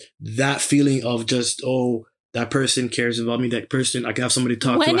 and that feeling of just that person cares about me. That person, I can have somebody to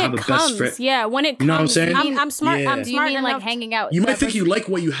talk to. I have a best friend. Yeah, when it comes. You know what I'm saying? I'm smart. Yeah. I'm Do you smart mean enough. like hanging out? You might think you like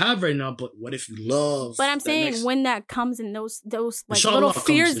what you have right now, but what if you love? But I'm saying when that comes in those like Inshallah little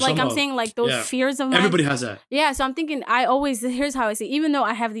fears, comes, like I'm inshallah. saying like those fears of mine. Everybody has that. Yeah, so I'm thinking here's how I see. Even though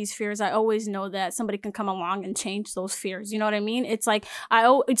I have these fears, I always know that somebody can come along and change those fears. You know what I mean? It's like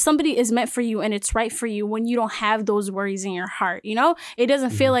somebody is meant for you and it's right for you when you don't have those worries in your heart. It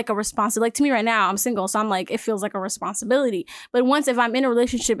doesn't feel like a responsibility. Like to me right now, I'm single, so I'm like it feels like a responsibility. But once if I'm in a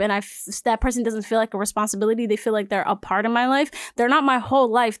relationship and that person doesn't feel like a responsibility, they feel like they're a part of my life. They're not my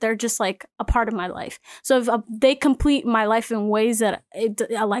whole life. They're just like a part of my life. So if they complete my life in ways that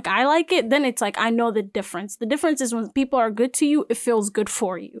like I like it, then it's like I know the difference. The difference is when people are good to you, it feels good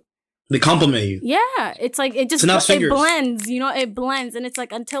for you. They compliment you. Yeah, it's like it just it blends, it blends, and it's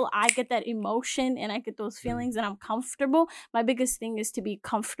like until I get that emotion and I get those feelings and I'm comfortable. My biggest thing is to be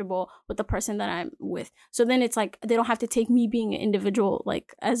comfortable with the person that I'm with. So then it's like they don't have to take me being an individual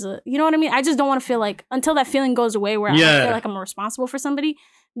like as a, you know what I mean? I just don't want to feel like until that feeling goes away where I feel like I'm responsible for somebody.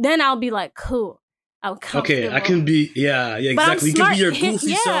 Then I'll be like, cool. Okay, I can be exactly. You can be your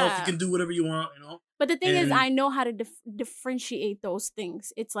goofy self. You can do whatever you want, But the thing is, I know how to differentiate those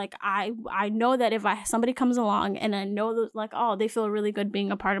things. It's like I know that if somebody comes along and I know that like, oh, they feel really good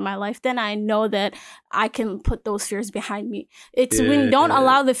being a part of my life, then I know that I can put those fears behind me. It's when you don't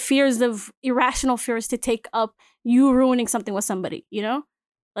allow the fears of irrational fears to take up you ruining something with somebody,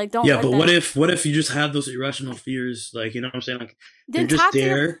 Like don't. Yeah, but what if you just have those irrational fears? Like, you know what I'm saying? Like then you're just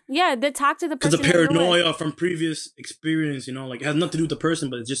there. Then talk to the person. Because the paranoia from previous experience, like it has nothing to do with the person,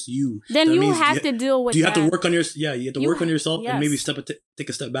 but it's just you. Then that you have to deal with. You have to work on you have to work on yourself and maybe take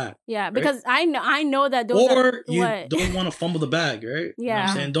a step back. Yeah, right? because I know that those or you don't want to fumble the bag, right? Yeah, you know what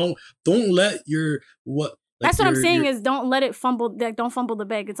I'm saying don't let your That's what I'm saying is don't let it fumble. Like, don't fumble the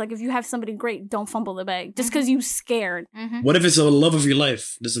bag. It's like if you have somebody great, don't fumble the bag just because you scared. Mm-hmm. What if it's the love of your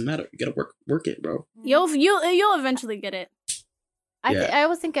life? Doesn't matter. You gotta work it, bro. You'll eventually get it. I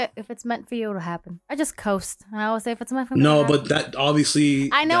always think if it's meant for you, it'll happen. I just coast. I always say if it's meant for me. No, but that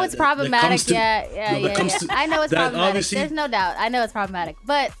obviously. I know it's problematic. Yeah. I know it's problematic. There's no doubt. I know it's problematic,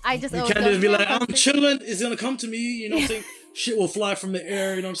 but I just. You can't just be like, I'm chilling. It's gonna come to me. You know what I'm saying? Shit will fly from the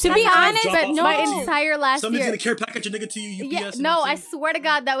air. You know what I'm saying? To be honest, but no, my entire last somebody's year. Somebody's gonna care package a nigga to you. UPS, Yeah, no, I swear to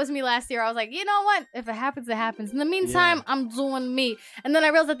God, that was me last year. I was like, you know what? If it happens, it happens. In the meantime, I'm doing me. And then I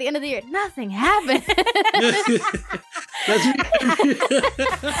realized at the end of the year, nothing happened. That's me.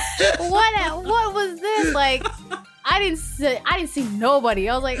 What was this? Like, I didn't see nobody.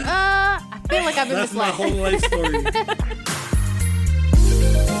 I was like, I feel like I've been That's my misled. whole life story.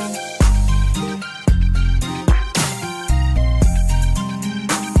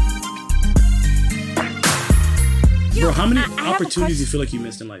 Bro, how many opportunities do you feel like you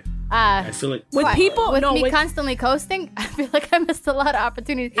missed in life? I feel like with people with me constantly coasting, I feel like I missed a lot of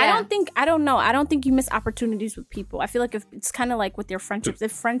opportunities. Yeah. I don't think you miss opportunities with people. I feel like if it's kind of like with your friendships.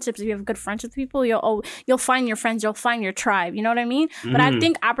 If you have good friendships with people, you'll find your friends, you'll find your tribe. You know what I mean? But I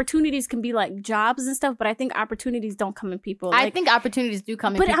think opportunities can be like jobs and stuff. But I think opportunities don't come in people. Like, I think opportunities do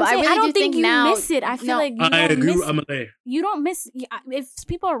come in but people. I'm saying, I don't think you now, miss it. I feel like I agree. you don't miss. If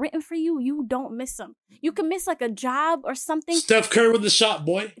people are written for you, you don't miss them. You can miss like a job or something. Steph Curry with the shot,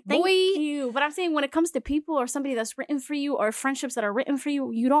 boy. Thank you. But I'm saying when it comes to people or somebody that's written for you or friendships that are written for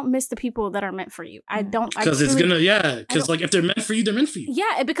you, you don't miss the people that are meant for you. I don't. Because it's gonna, because like if they're meant for you, they're meant for you.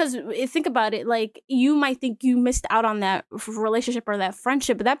 Yeah, because think about it. Like you might think you missed out on that relationship or that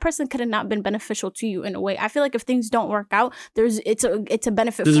friendship, but that person could have not been beneficial to you in a way. I feel like if things don't work out, it's a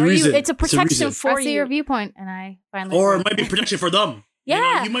benefit for you. It's a protection for you. I see your viewpoint, and I finally. Or it might be protection for them.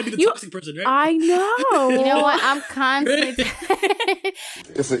 Yeah, you might be the toxic person, right? I know. You know what? I'm constantly.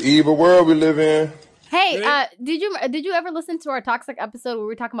 It's an evil world we live in. Hey, did you ever listen to our toxic episode where we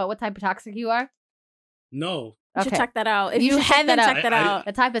were talking about what type of toxic you are? No. You should check that out. If you haven't checked that out.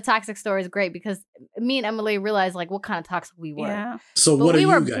 The type of toxic story is great because me and Emily realized like what kind of toxic we were. Yeah. So what we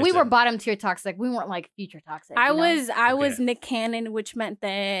are were you guys? We were bottom tier toxic. We weren't like future toxic. I was Nick Cannon, which meant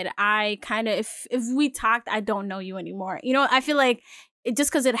that I kind of if we talked, I don't know you anymore. You know, I feel like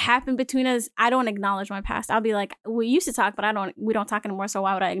just because it happened between us, I don't acknowledge my past. I'll be like, we used to talk, but we don't talk anymore. So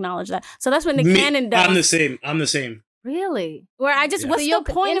why would I acknowledge that? So that's what Nick Cannon does. I'm the same. Really? Where I just, what's the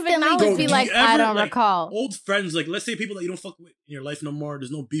point of acknowledging? acknowledging? Be like, I don't recall. Old friends, like let's say people that you don't fuck with in your life no more. There's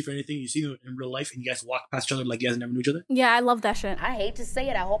no beef or anything. You see them in real life, and you guys walk past each other like you guys never knew each other. Yeah, I love that shit. I hate to say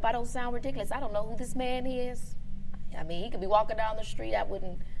it. I hope I don't sound ridiculous. I don't know who this man is. I mean, he could be walking down the street. I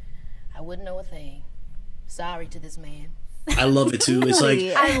wouldn't know a thing. Sorry to this man. I love it too. It's like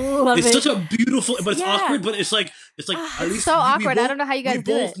I love it. It's such a beautiful, but it's awkward. But it's like at least so awkward. I don't know how you guys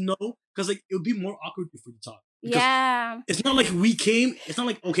do it. We both know because like it would be more awkward if we talk. Yeah. It's not like we came. It's not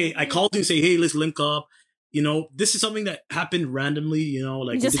like okay, I called you and say, hey, let's link up. You know, this is something that happened randomly. You know,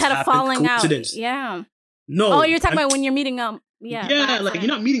 like you just had a falling out. Yeah. No. Oh, you're talking about when you're meeting up. Yeah. Yeah, like you're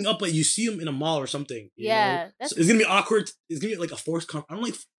not meeting up, but you see them in a mall or something. Yeah. So it's gonna be awkward. It's gonna be like a forced. I don't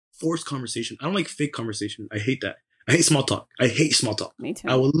like forced conversation. I don't like fake conversation. I hate that. I hate small talk. Me too.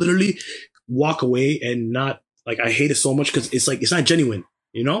 I will literally walk away and not like I hate it so much because it's like it's not genuine,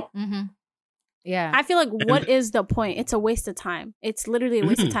 you know? Mm-hmm. Yeah. I feel like what is the point? It's a waste of time. It's literally a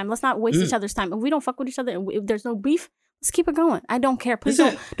waste of time. Let's not waste each other's time. If we don't fuck with each other and if there's no beef, let's keep it going. I don't care. Please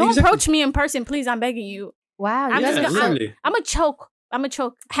don't approach me in person, please. I'm begging you. Wow. I'm a choke.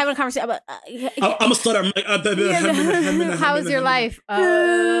 Having a conversation. I'm a stutter. I'm like, how is your life?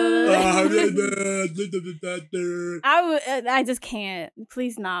 I just can't.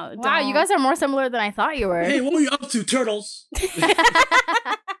 Please no. Wow, you guys are more similar than I thought you were. Hey, what were you up to, turtles?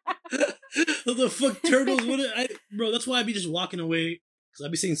 What the fuck, turtles? Bro, that's why I be just walking away because I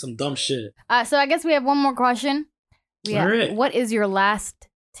be saying some dumb shit. So I guess we have one more question. All right. What is your last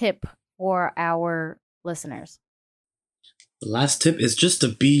tip for our listeners? The last tip is just to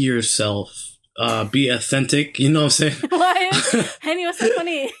be yourself. Be authentic. You know what I'm saying? What? Henny, what's so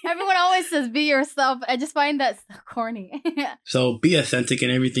funny? Everyone always says be yourself. I just find that so corny. So be authentic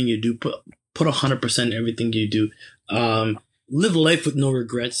in everything you do. Put 100% in everything you do. Live life with no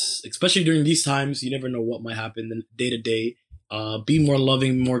regrets, especially during these times. You never know what might happen day to day. Be more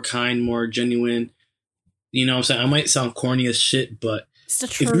loving, more kind, more genuine. You know what I'm saying? I might sound corny as shit, but it's the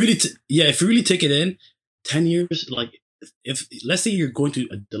truth. If you really take it in, 10 years, like, if let's say you're going through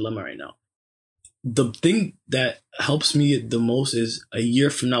a dilemma right now, the thing that helps me the most is a year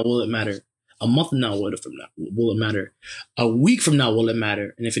from now, will it matter? A month from now, will it matter? A week from now, will it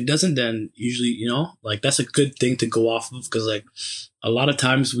matter? And if it doesn't, then usually, like that's a good thing to go off of, because like a lot of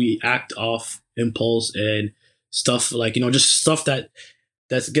times we act off impulse and stuff like, just stuff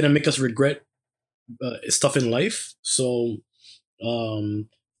that's gonna make us regret stuff in life. So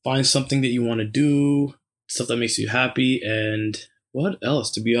find something that you want to do, stuff that makes you happy. And what else,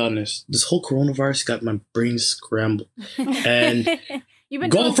 to be honest? This whole coronavirus got my brain scrambled. And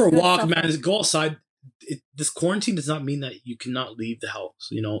go out for a walk, man. Go outside. This quarantine does not mean that you cannot leave the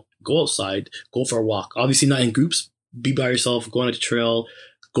house. Go outside, go for a walk. Obviously not in groups. Be by yourself, go on a trail,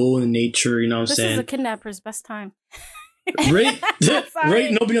 go in nature, This is a kidnapper's best time. Right?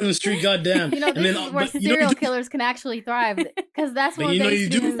 Right? Nobody on the street, goddamn. This is where serial killers can actually thrive, because that's what they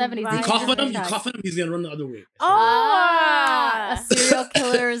used to do in the 70s. You cough on him, he's gonna run the other way. A serial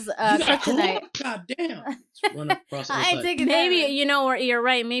killer's kryptonite. Goddamn. Run across maybe, or you're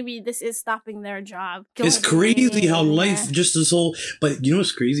right. Maybe this is stopping their job. It's crazy how life just this whole. But you know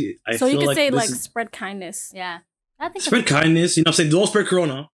what's crazy? So you could say spread kindness. Yeah, I think spread kindness. I'm saying don't spread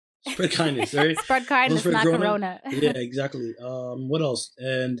corona. Spread kindness, right? Spread kindness, not corona. Yeah, exactly. What else?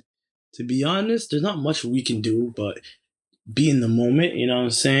 And to be honest, there's not much we can do, but be in the moment. You know what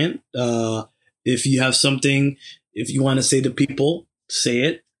I'm saying? If you have something, if you want to say to people, say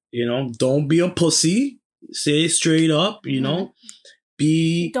it. Don't be a pussy. Say it straight up. Don't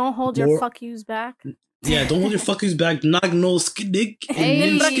hold your fuck yous back. Yeah, don't hold your fuck yous back. Knock no skiddick.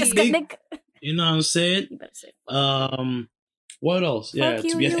 You know what I'm saying? You better say it. What else?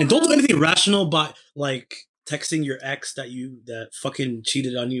 And don't do anything irrational by like texting your ex that fucking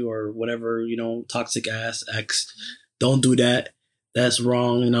cheated on you or whatever, toxic ass ex. Don't do that. That's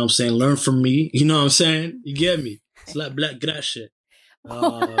wrong. You know what I'm saying? Learn from me. You know what I'm saying? You get me? Slap black that shit.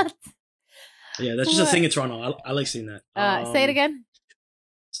 Yeah, that's just a thing in Toronto. I like saying that. Say it again.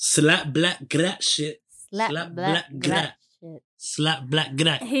 Slap black grat shit. Slap black grat shit. Slap black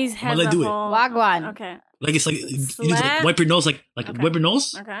grat. He's has a do whole... Wagwan. Okay. Like it's like you need to like wipe your nose, like okay. Wipe your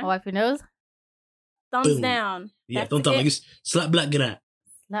nose. Okay. Wipe your nose. Thumbs Boom. down. Yeah, thumbs down. Like slap black grat.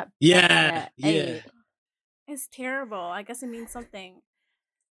 Slap. Yeah. Hey. It's terrible. I guess it means something.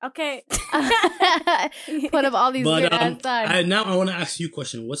 Okay. Put up all these weird ass signs. Now I want to ask you a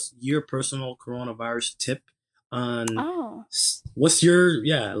question. What's your personal coronavirus tip on? What's your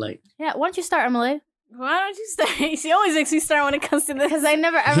Yeah. Why don't you start, Emily? Why don't you start? She always makes me start when it comes to this. Because I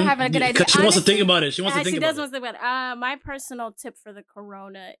never ever have a good idea. Because she wants to think about it. She does want to think about it. My personal tip for the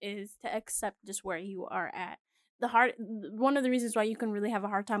corona is to accept just where you are at. One of the reasons why you can really have a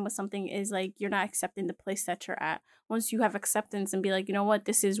hard time with something is like you're not accepting the place that you're at. Once you have acceptance and be like, you know what,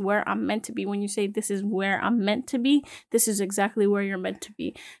 this is where I'm meant to be. When you say this is where I'm meant to be, this is exactly where you're meant to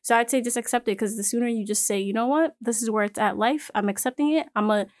be. So I'd say just accept it, because the sooner you just say, you know what, this is where it's at. Life, I'm accepting it. I'm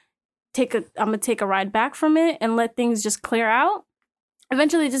gonna take a ride back from it and let things just clear out.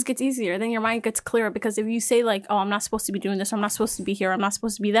 Eventually it just gets easier. Then your mind gets clearer, because if you say like, oh, I'm not supposed to be doing this, I'm not supposed to be here, I'm not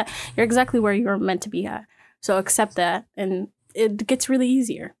supposed to be that, you're exactly where you're meant to be at. So accept that and it gets really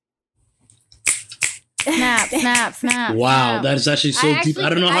easier. Snap, snap, snap. Wow, snap. that is actually so deep. I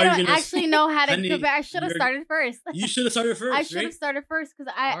don't know how you're going to... I don't actually know how to compare. I should have started first. You should have started first, I should have started first,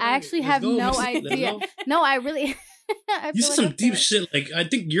 because I actually have no idea. No, I really... You said some deep shit. Like, I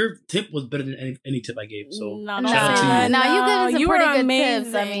think your tip was better than any tip I gave. So shout out to you. No, you gave us some pretty good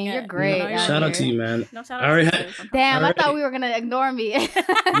tips. I mean, you're great. Shout out to you, man. Damn, I thought we were gonna ignore me.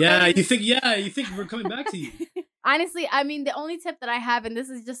 You think we're coming back to you. Honestly, I mean, the only tip that I have, and this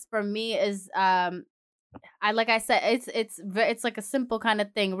is just for me, is like I said, it's like a simple kind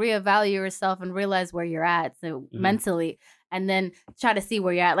of thing. Reevaluate yourself and realize where you're at, so mentally, and then try to see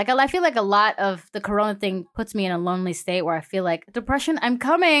where you're at. Like, I feel like a lot of the corona thing puts me in a lonely state where I feel like, depression, I'm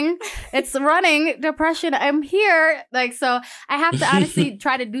coming. It's running. Depression, I'm here. Like, so I have to honestly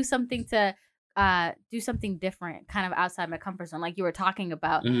try to do something to do something different, kind of outside my comfort zone, like you were talking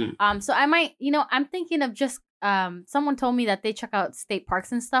about. So I might, I'm thinking of just someone told me that they check out state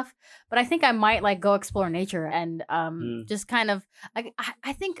parks and stuff, but I think I might like go explore nature and just kind of like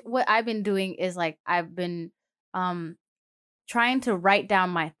I think what I've been doing is like I've been trying to write down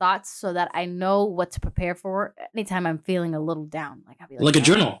my thoughts so that I know what to prepare for anytime I'm feeling a little down. Like I'll be like a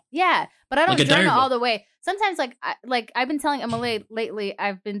journal. Yeah, but I don't journal all the way. Sometimes like I've been telling Emily lately,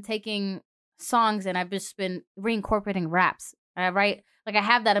 I've been taking songs and I've just been reincorporating raps. I write, like I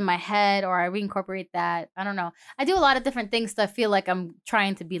have that in my head, or I reincorporate that. I don't know. I do a lot of different things to feel like I'm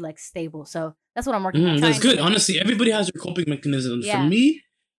trying to be like stable. So that's what I'm working on. That's good. Honestly, everybody has their coping mechanisms. Yeah. For me,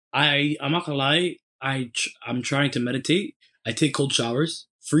 I'm not gonna lie. I'm trying to meditate. I take cold showers.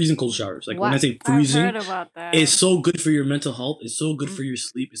 freezing cold showers. Like when Wow. I say I've freezing, heard about that. it's so good for your mental health. It's so good for your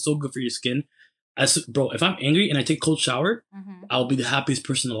sleep. It's so good for your skin. Bro, if I'm angry and I take cold shower, Mhm. I'll be the happiest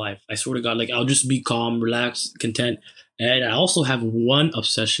person alive. I swear to God. Like I'll just be calm, relaxed, content. And I also have one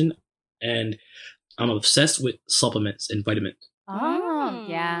obsession, and I'm obsessed with supplements and vitamins. Oh,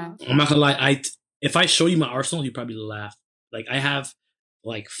 yeah. I'm not gonna lie. If I show you my arsenal, you probably laugh. Like I have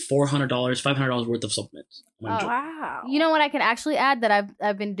like $400, $500 worth of supplements. I'm not Oh, joking. Wow. You know what I could actually add that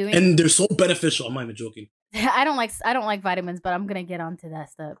I've been doing? And they're so beneficial. I'm not even joking. I don't like vitamins, but I'm gonna get onto that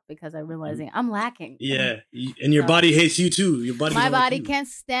stuff because I'm realizing I'm lacking. Yeah, and your body hates you too. Your body. My doesn't like body you. can't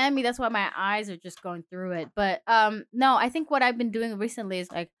stand me. That's why my eyes are just going through it. But no, I think what I've been doing recently is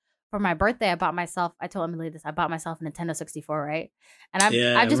like for my birthday, I told Emily this, I bought myself a Nintendo 64, right? And I've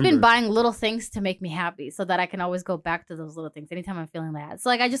just been remember. buying little things to make me happy so that I can always go back to those little things anytime I'm feeling that. So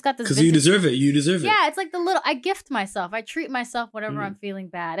like I just got this Because you vintage- deserve it. You deserve it. Yeah, it's like I gift myself. I treat myself whenever I'm feeling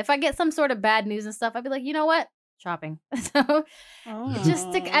bad. If I get some sort of bad news and stuff, I'd be like, you know what? Shopping. So just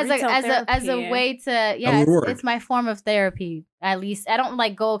as a way to reward. it's my form of therapy. At least I don't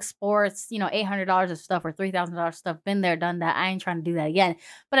like go explore $800 of stuff or $3,000 stuff. Been there, done that. I ain't trying to do that again.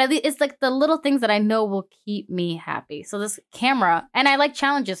 But at least it's like the little things that I know will keep me happy. So this camera, and I like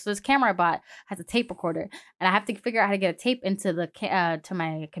challenges. So this camera I bought has a tape recorder, and I have to figure out how to get a tape into the to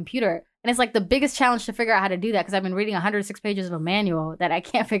my computer. And it's like the biggest challenge to figure out how to do that because I've been reading 106 pages of a manual that I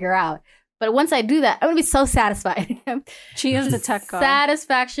can't figure out. But once I do that, I'm gonna be so satisfied. She is the tech girl.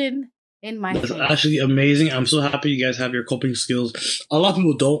 Satisfaction in my That's face. actually amazing. I'm so happy you guys have your coping skills. A lot of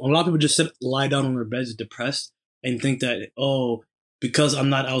people don't. A lot of people just lie down on their beds depressed and think that, because I'm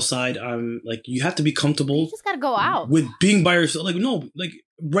not outside, I'm like, you have to be comfortable You just gotta go out. with being by yourself. Like, no, like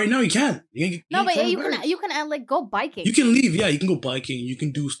right now you can't. No, but can't you go. can like go biking. You can leave. Yeah, you can go biking. You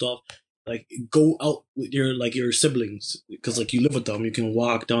can do stuff. Like go out with your siblings because like you live with them. You can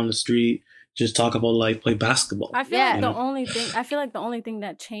walk down the street, just talk about life, play basketball. I feel Yeah. like the only thing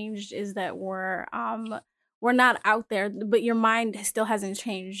that changed is that we're not out there, but your mind still hasn't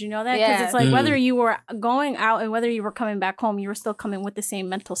changed. You know that? Because Yeah. it's like Mm. whether you were going out and whether you were coming back home, you were still coming with the same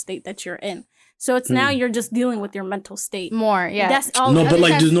mental state that you're in. So it's now you're just dealing with your mental state. More, yeah. That's all. No, but like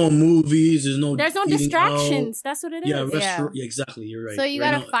because- there's no movies. There's no there's no eating distractions. out. That's what it is. Yeah, Yeah. yeah, exactly. You're right. So you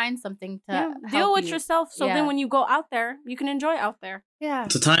Right gotta now, find something to Yeah, help deal with you. yourself. So Yeah. then when you go out there, you can enjoy out there. Yeah.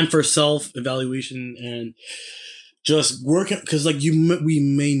 it's a time for self-evaluation and just working because like we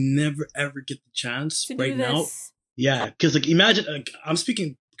may never ever get the chance To right do now. this. Yeah, because like imagine, like, I'm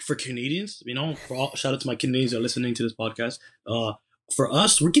speaking for Canadians. Shout out to my Canadians that are listening to this podcast. For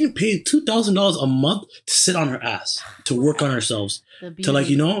us, we're getting paid $2,000 a month to sit on our ass, to work on ourselves, The to like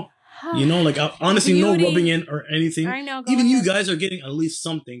beauty. like honestly, no Beauty. rubbing in or anything. I know. go Even you ahead. guys are getting at least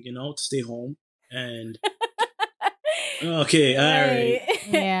something, to stay home and. Okay, all right.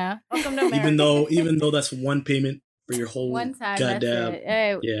 Yeah. Welcome to America. Even though that's one payment for your whole One time. goddamn That's it.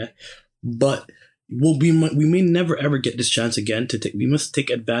 Hey, yeah, but we may never ever get this chance again to take. We must take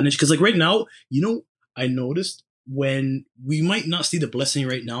advantage because like right now, I noticed when we might not see the blessing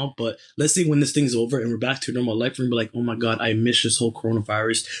right now, but let's say when this thing's over and we're back to normal life, we're gonna be like, oh my god, I miss this whole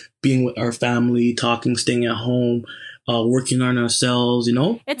coronavirus, being with our family, talking, staying at home, working on ourselves.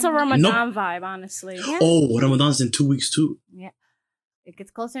 It's a Ramadan vibe, honestly. Oh, Ramadan's in 2 weeks too. it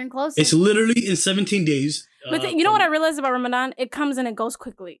gets closer and closer. It's literally in 17 days. But you know what I realized about Ramadan? It comes and it goes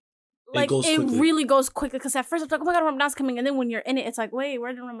quickly. Like, goes it quickly. really goes quickly. Because at first, it's like, oh my God, Ramadan's coming. And then when you're in it, it's like, wait,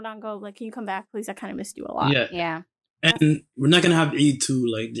 where did Ramadan go? Like, can you come back, please? I kind of missed you a lot. Yeah. Yeah. And we're not gonna have Eid too.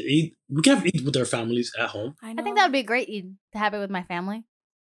 Like the Eid, we can have Eid with our families at home. I I think that would be a great Eid to have it with my family.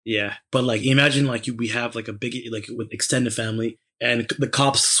 Yeah, but like imagine like we have like a big like with extended family, and the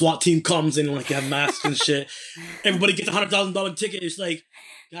cops SWAT team comes in and like you have masks and shit. Everybody gets $100,000 ticket. It's like,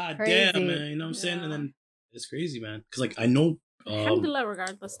 god Crazy. damn, man. You know what I'm saying? Yeah. And then it's crazy, man. Because like I know Alhamdulillah,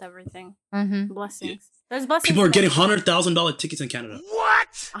 regardless of everything. Mm-hmm. Blessings. There's blessings. people are in getting everything. $100,000 tickets in Canada. What?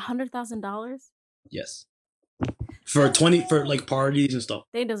 $100,000? Yes, for like parties and stuff.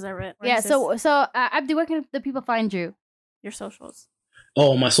 They deserve it. Yeah. Racist. So Abdi, where can the people find you? Your socials.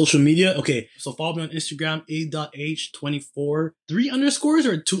 Oh, my social media. Okay, so follow me on Instagram, a.h24. 3 underscores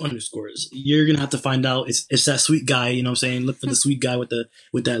or 2 underscores? You're gonna have to find out. It's that sweet guy. You know what I'm saying? Look for the sweet guy with that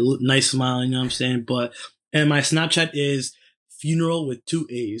nice smile. You know what I'm saying? And my Snapchat is funeral with 2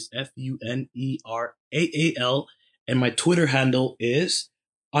 A's, FUNERAAL, and my Twitter handle is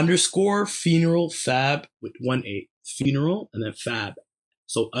 _funeral fab with 1 A, funeral and then fab.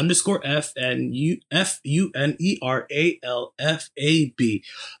 So _FUNERALFAB.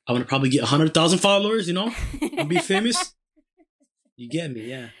 I'm gonna probably get 100,000 followers. I'll be famous. You get me,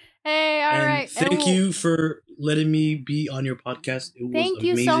 yeah. Hey, all and right. thank you for letting me be on your podcast. It was Thank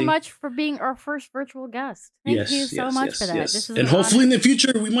you amazing. so much for being our first virtual guest. Thank you so much for that. Yes. This is And an hopefully honor. in the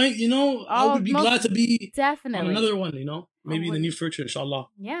future we might, I would be most glad to be Definitely. on another one, maybe in the would- near future, inshallah.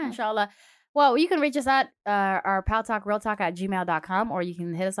 Yeah, inshallah. Well, you can reach us at our paltalkrealtalk@gmail.com, or you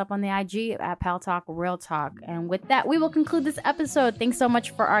can hit us up on the IG at paltalkrealtalk. And with that, we will conclude this episode. Thanks so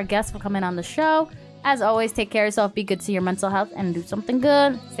much for our guests for coming on the show. As always, take care of yourself, be good to your mental health, and do something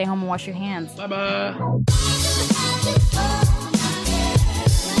good. Stay home and wash your hands. Bye-bye.